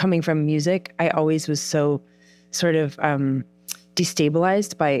so, coming from music, I always was so sort of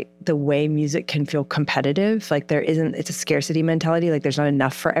destabilized by the way music can feel competitive. Like, it's a scarcity mentality. Like, there's not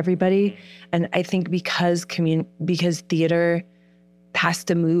enough for everybody. And I think because theater has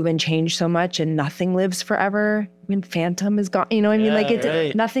to move and change so much, and nothing lives forever. I mean, Phantom is gone.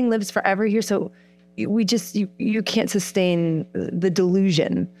 Nothing lives forever here. So you can't sustain the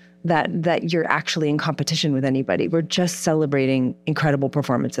delusion that you're actually in competition with anybody. We're just celebrating incredible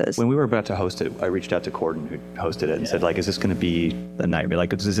performances. When we were about to host it, I reached out to Corden, who hosted it, and said, like, is this going to be the night?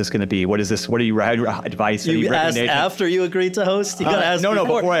 Like, is this going to be, what is this? What are you, advice? You asked after you agreed to host? You got to ask No,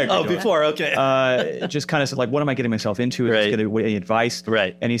 before I agreed to before, okay. Just kind of said, like, what am I getting myself into? Is this any advice?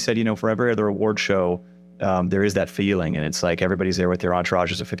 Right. And he said, for every other award show, there is that feeling, and it's like everybody's there with their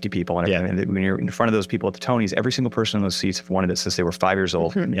entourages of 50 people, and when you're in front of those people at the Tonys, every single person in those seats have wanted it since they were 5 years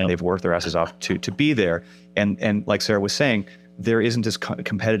old, and they've worked their asses off to be there. And like Sarah was saying, there isn't as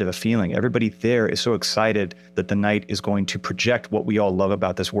competitive a feeling. Everybody there is so excited that the night is going to project what we all love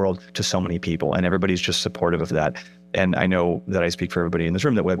about this world to so many people, and everybody's just supportive of that. And I know that I speak for everybody in this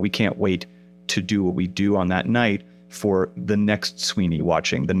room that we can't wait to do what we do on that night for the next Sweeney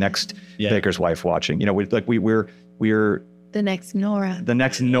watching, the next Baker's Wife watching. You know, we're The next Nora. The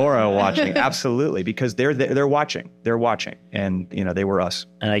next Nora watching, absolutely, because they're watching, and you know they were us.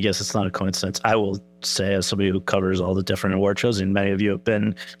 And I guess it's not a coincidence. I will say, as somebody who covers all the different award shows, and many of you have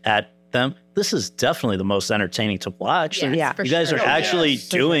been at them, this is definitely the most entertaining to watch. Yes, for you guys sure. are actually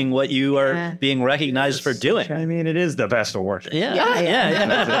doing what you are being recognized for doing. I mean, it is the best award. Yeah.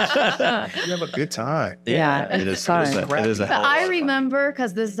 You have a good time. Yeah, It is. fun. It is a hell of a I lot. remember,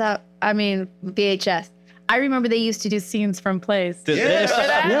 because this is VHS. I remember they used to do scenes from plays.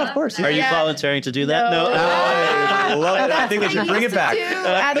 Yeah, of course. Are you volunteering to do that? No. I love it. I think they should bring it back.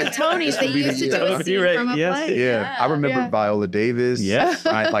 At the Tonys, they used to do a scene from a play. Yeah, I remember Viola Davis. Yes.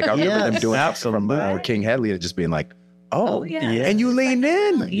 I remember them doing Absolutely. from King Hedley and just being like, Oh, yeah. and you leaned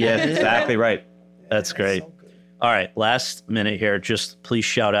in. Yeah, exactly right. That's great. All right, last minute here. Just please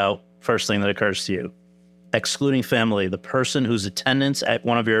shout out first thing that occurs to you. Excluding family, the person whose attendance at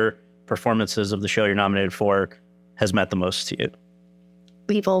one of your performances of the show you're nominated for has meant the most to you.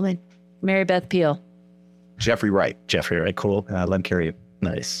 Lee Volman. Mary Beth Peel. Jeffrey Wright. Jeffrey, right? Cool. Len Carey.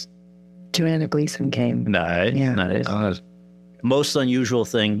 Nice. Joanna Gleason came. Nice. Yeah. Nice. Most unusual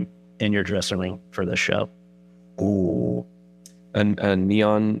thing in your dressing room for this show? Ooh. A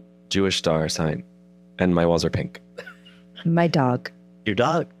neon Jewish star sign. And my walls are pink. My dog. Your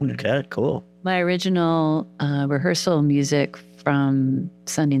dog. Okay, cool. My original rehearsal music from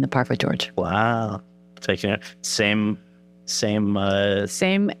Sunday in the Park with George. Wow. Taking it. Same.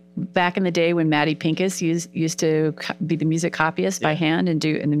 Same back in the day when Maddie Pincus used to be the music copyist by hand and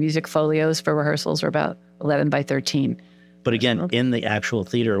the music folios for rehearsals were about 11 by 13. But again, in the actual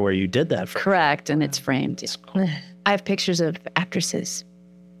theater where you did that. Correct, and it's framed. I have pictures of actresses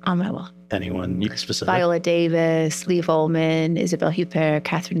on my wall. Anyone specific? Viola Davis, Lee Volman, Isabelle Huppert,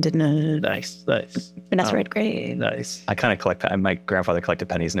 Catherine Deneuve, Nice. Vanessa Redgrave. Nice. I kind of collect. My grandfather collected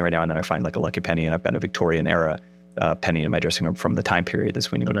pennies, and every now and then I find like a lucky penny, and I've got a Victorian era penny in my dressing room from the time period that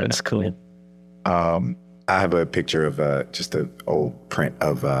Sweeney would have been. That's cool. I have a picture of just an old print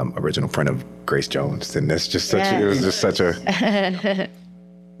of original print of Grace Jones, and that's just such. It was just such a.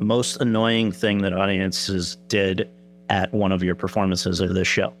 Most annoying thing that audiences did at one of your performances of this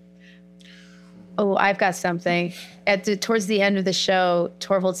show? Oh, I've got something. Towards the end of the show,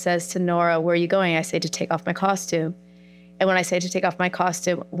 Torvald says to Nora, "Where are you going?" I say, "To take off my costume." And when I say to take off my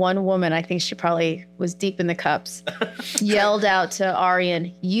costume, one woman, I think she probably was deep in the cups, yelled out to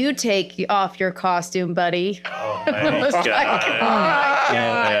Arian, "You take off your costume, buddy." Oh, my God.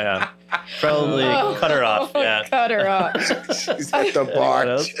 Yeah. Probably cut her off. Yeah. Cut her off. She's at the bar.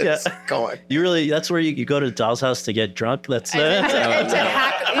 Just going. That's where you go to Doll's House to get drunk? That's And to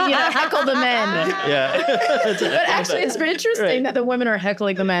heckle the men. Yeah. But actually, it's very interesting that the women are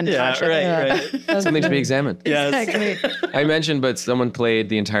heckling the men. Yeah, right. Something to be examined. Yes. I mentioned, but someone played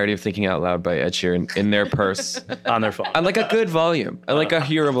the entirety of Thinking Out Loud by Ed Sheeran in their purse. On their phone. On like a good volume. On like a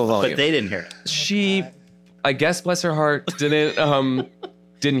hearable volume. But they didn't hear it. She, I guess, bless her heart,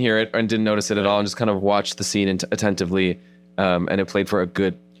 didn't hear it and didn't notice it at all and just kind of watched the scene attentively. And it played for a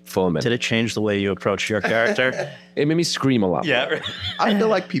good full minute. Did it change the way you approach your character? It made me scream a lot. Yeah. Right. I feel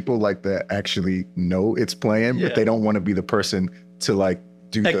like people like that actually know it's playing, but they don't want to be the person to like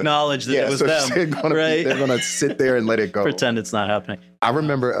do Acknowledge that it was them. They're gonna sit there and let it go. Pretend it's not happening. I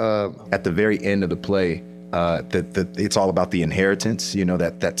remember at the very end of the play, that it's all about the inheritance. You know,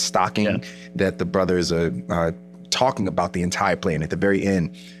 that stocking that the brothers are talking about the entire play, and at the very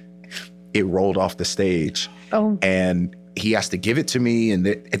end, it rolled off the stage. Oh. And he has to give it to me, and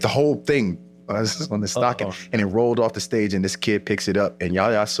the whole thing was on the stocking, and it rolled off the stage, and this kid picks it up, and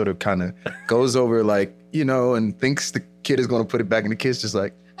Yaya sort of kind of goes over like, you know, and thinks the kid is going to put it back, and the kid's just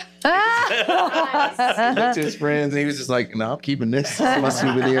like, to his friends, and he was just like, "No, I'm keeping this. This is my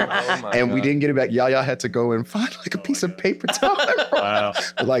souvenir." And we didn't get it back. Yaya had to go and find like a piece of paper towel. Wow.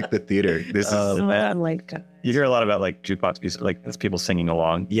 Like the theater. This is Like You hear a lot about like jukebox music, like it's people singing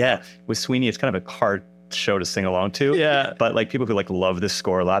along. Yeah. With Sweeney, it's kind of a hard show to sing along to. Yeah. But like people who like love this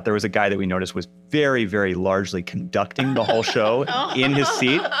score a lot. There was a guy that we noticed was very, very largely conducting the whole show in his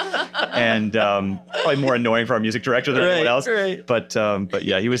seat, and probably more annoying for our music director than anyone else. Right. But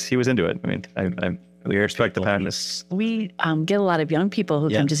yeah, he was into it. I mean, I we respect the passion. We get a lot of young people who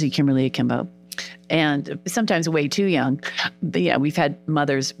come to see Kimberly Akimbo, and sometimes way too young. But yeah, we've had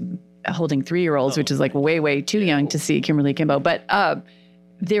mothers holding 3-year-olds, which is like way, way too young to see Kimberly Akimbo. But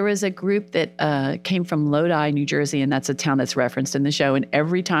There was a group that came from Lodi, New Jersey, and that's a town that's referenced in the show. And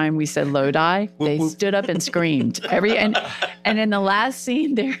every time we said Lodi, they stood up and screamed. And in the last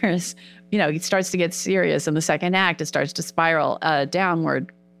scene, there's, it starts to get serious. In the second act, it starts to spiral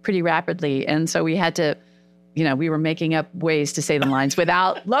downward pretty rapidly. And so we had to, we were making up ways to say the lines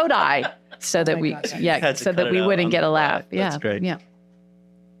without Lodi, so that we wouldn't get a laugh. That's great. Yeah.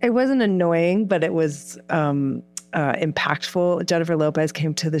 It wasn't annoying, but it was impactful. Jennifer Lopez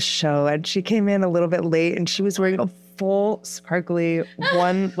came to the show, and she came in a little bit late, and she was wearing a full sparkly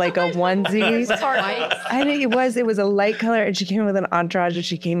like a onesie. I think it was a light color, and she came in with an entourage, and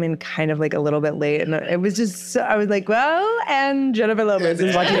she came in kind of like a little bit late, and it was just, I was like, well, and Jennifer Lopez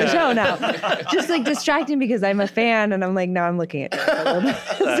is watching the show now. Just like distracting because I'm a fan, and I'm like, now I'm looking at Jennifer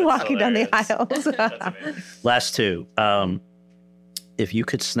Lopez walking down the aisles. Last two. If you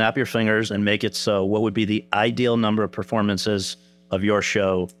could snap your fingers and make it so, what would be the ideal number of performances of your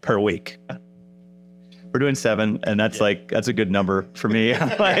show per week? We're doing 7, and that's a good number for me.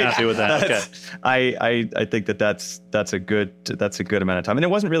 Happy with that. Okay. I think that's a good amount of time. And it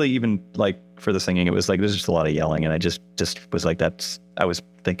wasn't really even like for the singing. It was like there's just a lot of yelling, and I just was like I was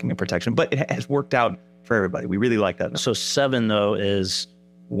thinking of protection, but it has worked out for everybody. We really like that. So 7 though is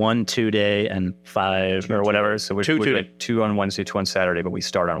 1 2-day and 5 or whatever. So we're two 2 on Wednesday, 2 on Saturday, but we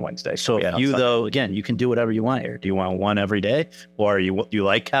start on Wednesday. So if you though, again, you can do whatever you want here. Do you want 1 every day, or you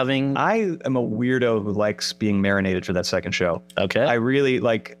like having? I am a weirdo who likes being marinated for that second show. Okay. I really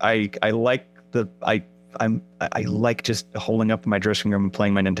like. I like just holding up in my dressing room and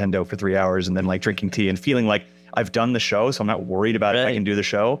playing my Nintendo for 3 hours, and then like drinking tea and feeling like I've done the show, so I'm not worried about if I can do the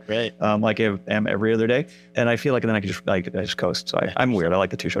show. Right. Like I am every other day, and I feel like then I just coast. So I'm weird. I like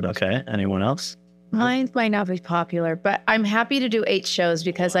the 2 shows. Okay. Anyone else? Mine might not be popular, but I'm happy to do 8 shows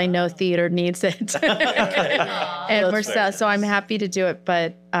because I know theater needs it. And we're so I'm happy to do it,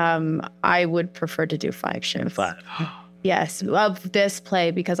 but I would prefer to do 5 shows. 5. Yes, of this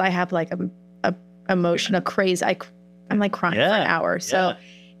play, because I have like a emotion, a craze. I'm like crying for an hour. So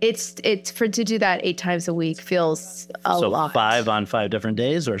it's to do that 8 times a week feels a lot. 5 on 5 different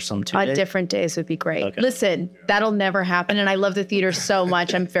days, or some 2 days? On different days would be great. Okay. Listen, that'll never happen. And I love the theater so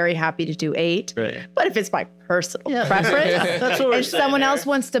much. I'm very happy to do 8. Right. But if it's my personal preference, That's what we're if saying someone here. else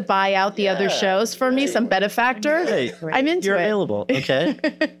wants to buy out the other shows for me, some benefactor, Hey, I'm into you're it. available. Okay.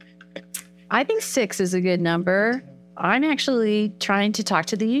 I think 6 is a good number. I'm actually trying to talk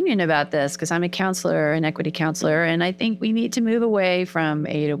to the union about this because I'm a counselor, an equity counselor, and I think we need to move away from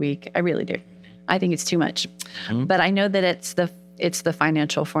 8 a week. I really do. I think it's too much. Mm-hmm. But I know that it's the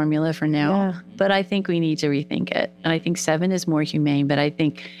financial formula for now, but I think we need to rethink it. And I think 7 is more humane, but I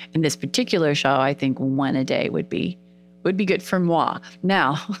think in this particular show, I think 1 a day would be good for moi.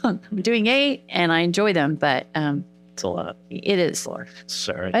 Now, I'm doing 8 and I enjoy them, but It's a lot. it is.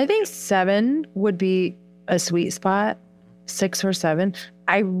 Sorry. I think 7 would be a sweet spot. 6 or 7.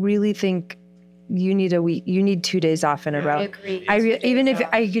 I really think you need a week. You need 2 days off in a row. Even if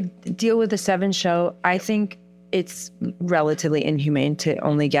I could deal with a 7 show, I think it's relatively inhumane to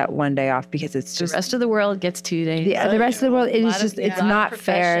only get 1 day off because it's just The rest of the world gets 2 days. the rest of the world. It is just a it's lot of not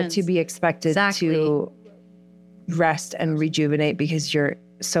fair professions. to be expected to rest and rejuvenate because you're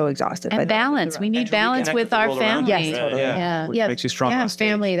so exhausted. And balance. We need balance with our family. Yes, totally. Yeah. Which makes you strong. Yeah, on stage.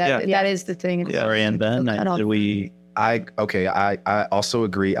 family. That is the thing. Sorry, and Ben, did we? I also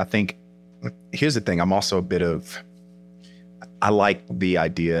agree. I think here's the thing. I'm also a bit of, I like the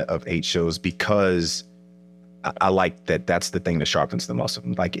idea of 8 shows because I like that that's the thing that sharpens the muscle.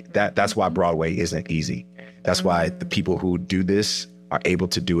 Like that's why Broadway isn't easy. That's why the people who do this are able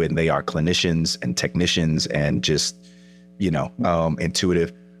to do it, and they are clinicians and technicians and just,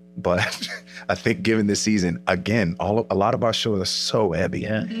 intuitive. But I think given this season, again, a lot of our shows are so heavy.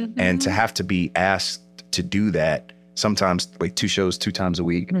 Yeah. And to have to be asked to do that, sometimes 2 shows 2 times a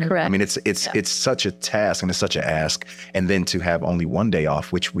week. Correct. I mean, it's such a task and it's such an ask. And then to have only 1 day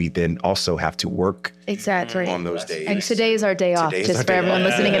off, which we then also have to work Exactly. on those days. And today is our day off, Today's just our for day everyone off.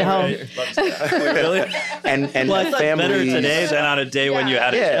 listening at home. Really? and Well, it's better families. today than on a day when you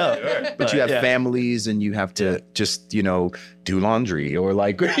had a show. But you have families and you have to just, do laundry or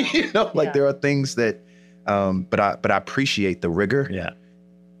there are things that, but I appreciate the rigor. Yeah.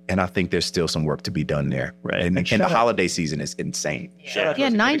 And I think there's still some work to be done there. Right. And the holiday season is insane. Yeah,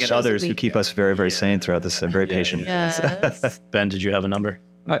 9 shows Others a who week. keep us very, very sane throughout this and very patient. Yes. Ben, did you have a number?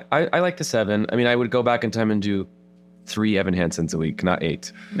 I like the 7. I mean, I would go back in time and do 3 Evan Hansons a week, not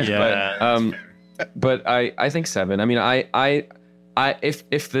 8. Yeah. But I think 7. I mean, if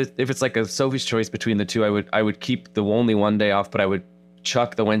it's like a Sophie's choice between the 2, I would keep the only 1 day off, but I would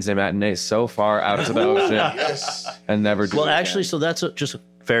chuck the Wednesday matinee so far out to the ocean and never do Well, it actually, again. so that's just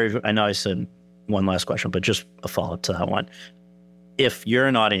I know I said one last question, but just a follow-up to that one. If you're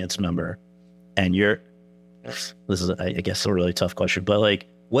an audience member and this is, I guess, a really tough question, but like,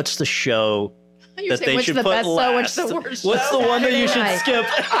 what's the show that they should put last? What's the one that you should skip?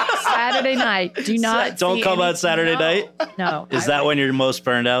 Saturday night. Do not don't come on Saturday night. No. Is that when you're most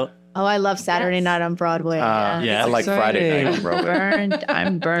burned out? Oh, I love Saturday night on Broadway. Yeah, I like Friday night, bro.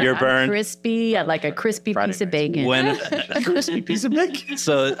 I'm burned. You're burned. I'm crispy. I like a crispy piece of bacon. A crispy piece of bacon.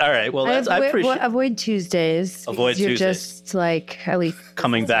 So, all right. Well, I appreciate avoid Tuesdays. Avoid you're Tuesdays. Just like at least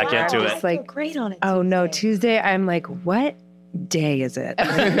coming back into it. It's like, great on it. oh no, Tuesday. I'm like, what day is it?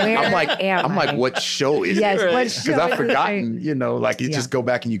 Where I'm like, what show is yes, it? what show Because I've is it? forgotten, like you just go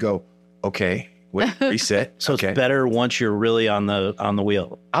back and you go, okay, reset. So okay. It's better once you're really on the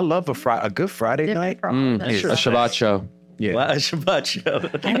wheel. I love a good Friday night. A Shabbat show. Yeah. Wow, Shabbat show.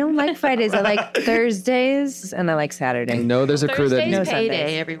 I don't like Fridays. I like Thursdays and I like Saturdays. No, there's a crew that. Thursday's No payday,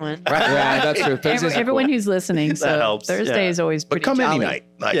 Sundays. everyone. Yeah, that's true. Thursdays are Everyone cool. who's listening. So helps, Thursday is always But pretty come jolly. any night.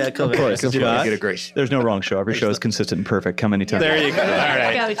 Like, Yeah, come of course. any If night. you want Josh? to get a grace. There's no wrong show. Every show is consistent and perfect. Come anytime. There you go. All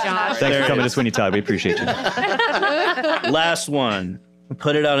right. Go, Josh. Thanks for coming to Sweeney Todd. We appreciate you. Last one.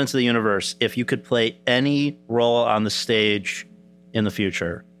 Put it out into the universe. If you could play any role on the stage in the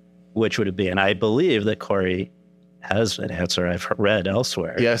future, which would it be? And I believe that Corey has an answer I've read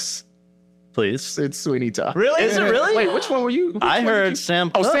elsewhere. Yes. Please. It's Sweeney Todd. Really? Is it really? Wait, which one were you? Which I one did heard you-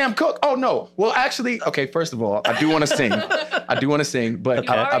 Sam Oh, Cooke. Sam Cooke. Oh, no. Well, actually, okay, first of all, I do want to sing. But Okay.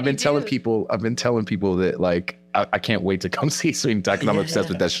 I've been telling people that, like, I can't wait to come see Sweeney Todd because I'm obsessed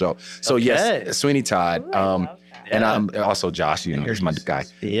with that show. So, Okay. yes, Sweeney Todd. And I'm also Josh, he's my guy.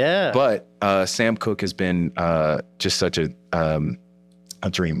 Yeah. But Sam Cooke has been just such a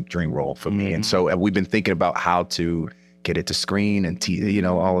dream role for me. And so we've been thinking about how to get it to screen and,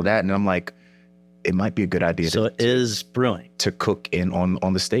 all of that. And I'm like, it might be a good idea So it is brewing. to cook in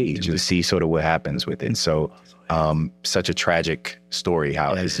on the stage to see sort of what happens with it. So such a tragic story,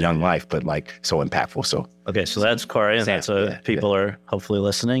 how his young life, but like so impactful. So Okay, so that's Corey, and Sam, that's people are hopefully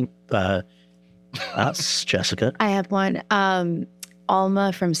listening. That's Jessica. I have one.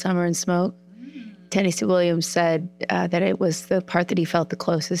 Alma from Summer and Smoke. Tennessee Williams said that it was the part that he felt the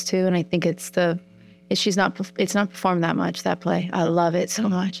closest to, and I think it's not performed that much, that play. I love it so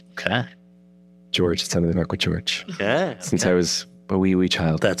much. Okay. George, it's time to talk with George. Okay. Since I was a wee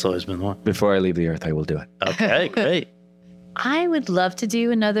child. That's always been one. Before I leave the earth, I will do it. Okay, great. I would love to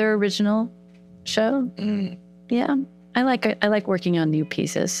do another original show. Yeah. I like working on new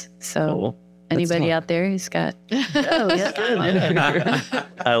pieces. So Cool. anybody out there who's got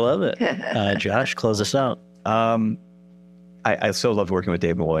I love it. Josh, close us out. I so loved working with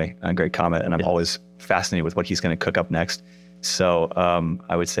Dave Malloy on Great Comet, and I'm always fascinated with what he's going to cook up next. So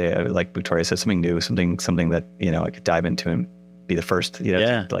I would say, like Victoria said, something new, something that I could dive into and be the first,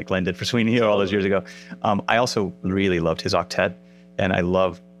 to, like Len did for Sweeney all those years ago. I also really loved his octet, and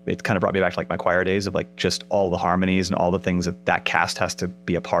it kind of brought me back to like my choir days of like just all the harmonies and all the things that cast has to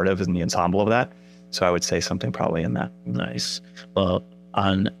be a part of in the ensemble of that. So I would say something probably in that. Nice. Well,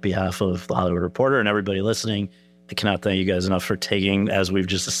 on behalf of the Hollywood Reporter and everybody listening, I cannot thank you guys enough for taking, as we've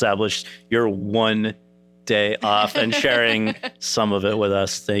just established, your one day off and sharing some of it with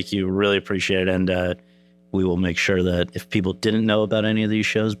us. Thank you. Really appreciate it. And we will make sure that if people didn't know about any of these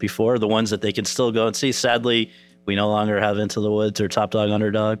shows before, the ones that they can still go and see. Sadly, we no longer have Into the Woods or Top Dog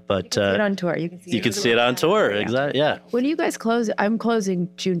Underdog, but You can see it on tour. You can see it on tour. Exactly. Yeah. When do you guys close? I'm closing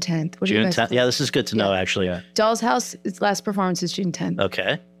June 10th. What do you June guys 10th. close? Yeah, this is good to know, actually. Doll's House, its last performance is June 10th.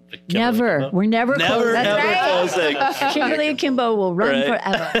 Okay. never. We're never closing. Closing. Kimberly and Kimbo will run Right.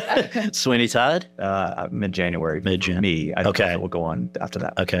 forever. Sweeney Todd? Mid-January. Mid-Jan. For me. I Okay. will go on after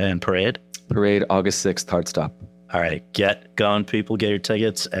that. Okay. And Parade? Parade, August 6th, hard stop. All right. Get going, people. Get your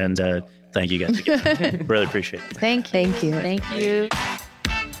tickets. And thank you guys again. Really appreciate it. Thank you. Thank you.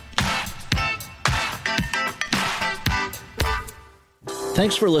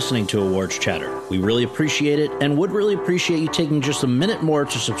 Thanks for listening to Awards Chatter. We really appreciate it and would really appreciate you taking just a minute more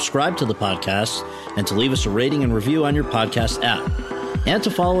to subscribe to the podcast and to leave us a rating and review on your podcast app. And to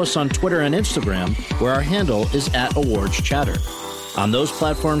follow us on Twitter and Instagram, where our handle is @AwardsChatter. On those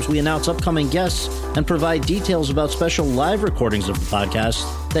platforms, we announce upcoming guests and provide details about special live recordings of the podcast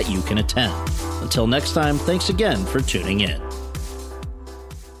that you can attend. Until next time, thanks again for tuning in.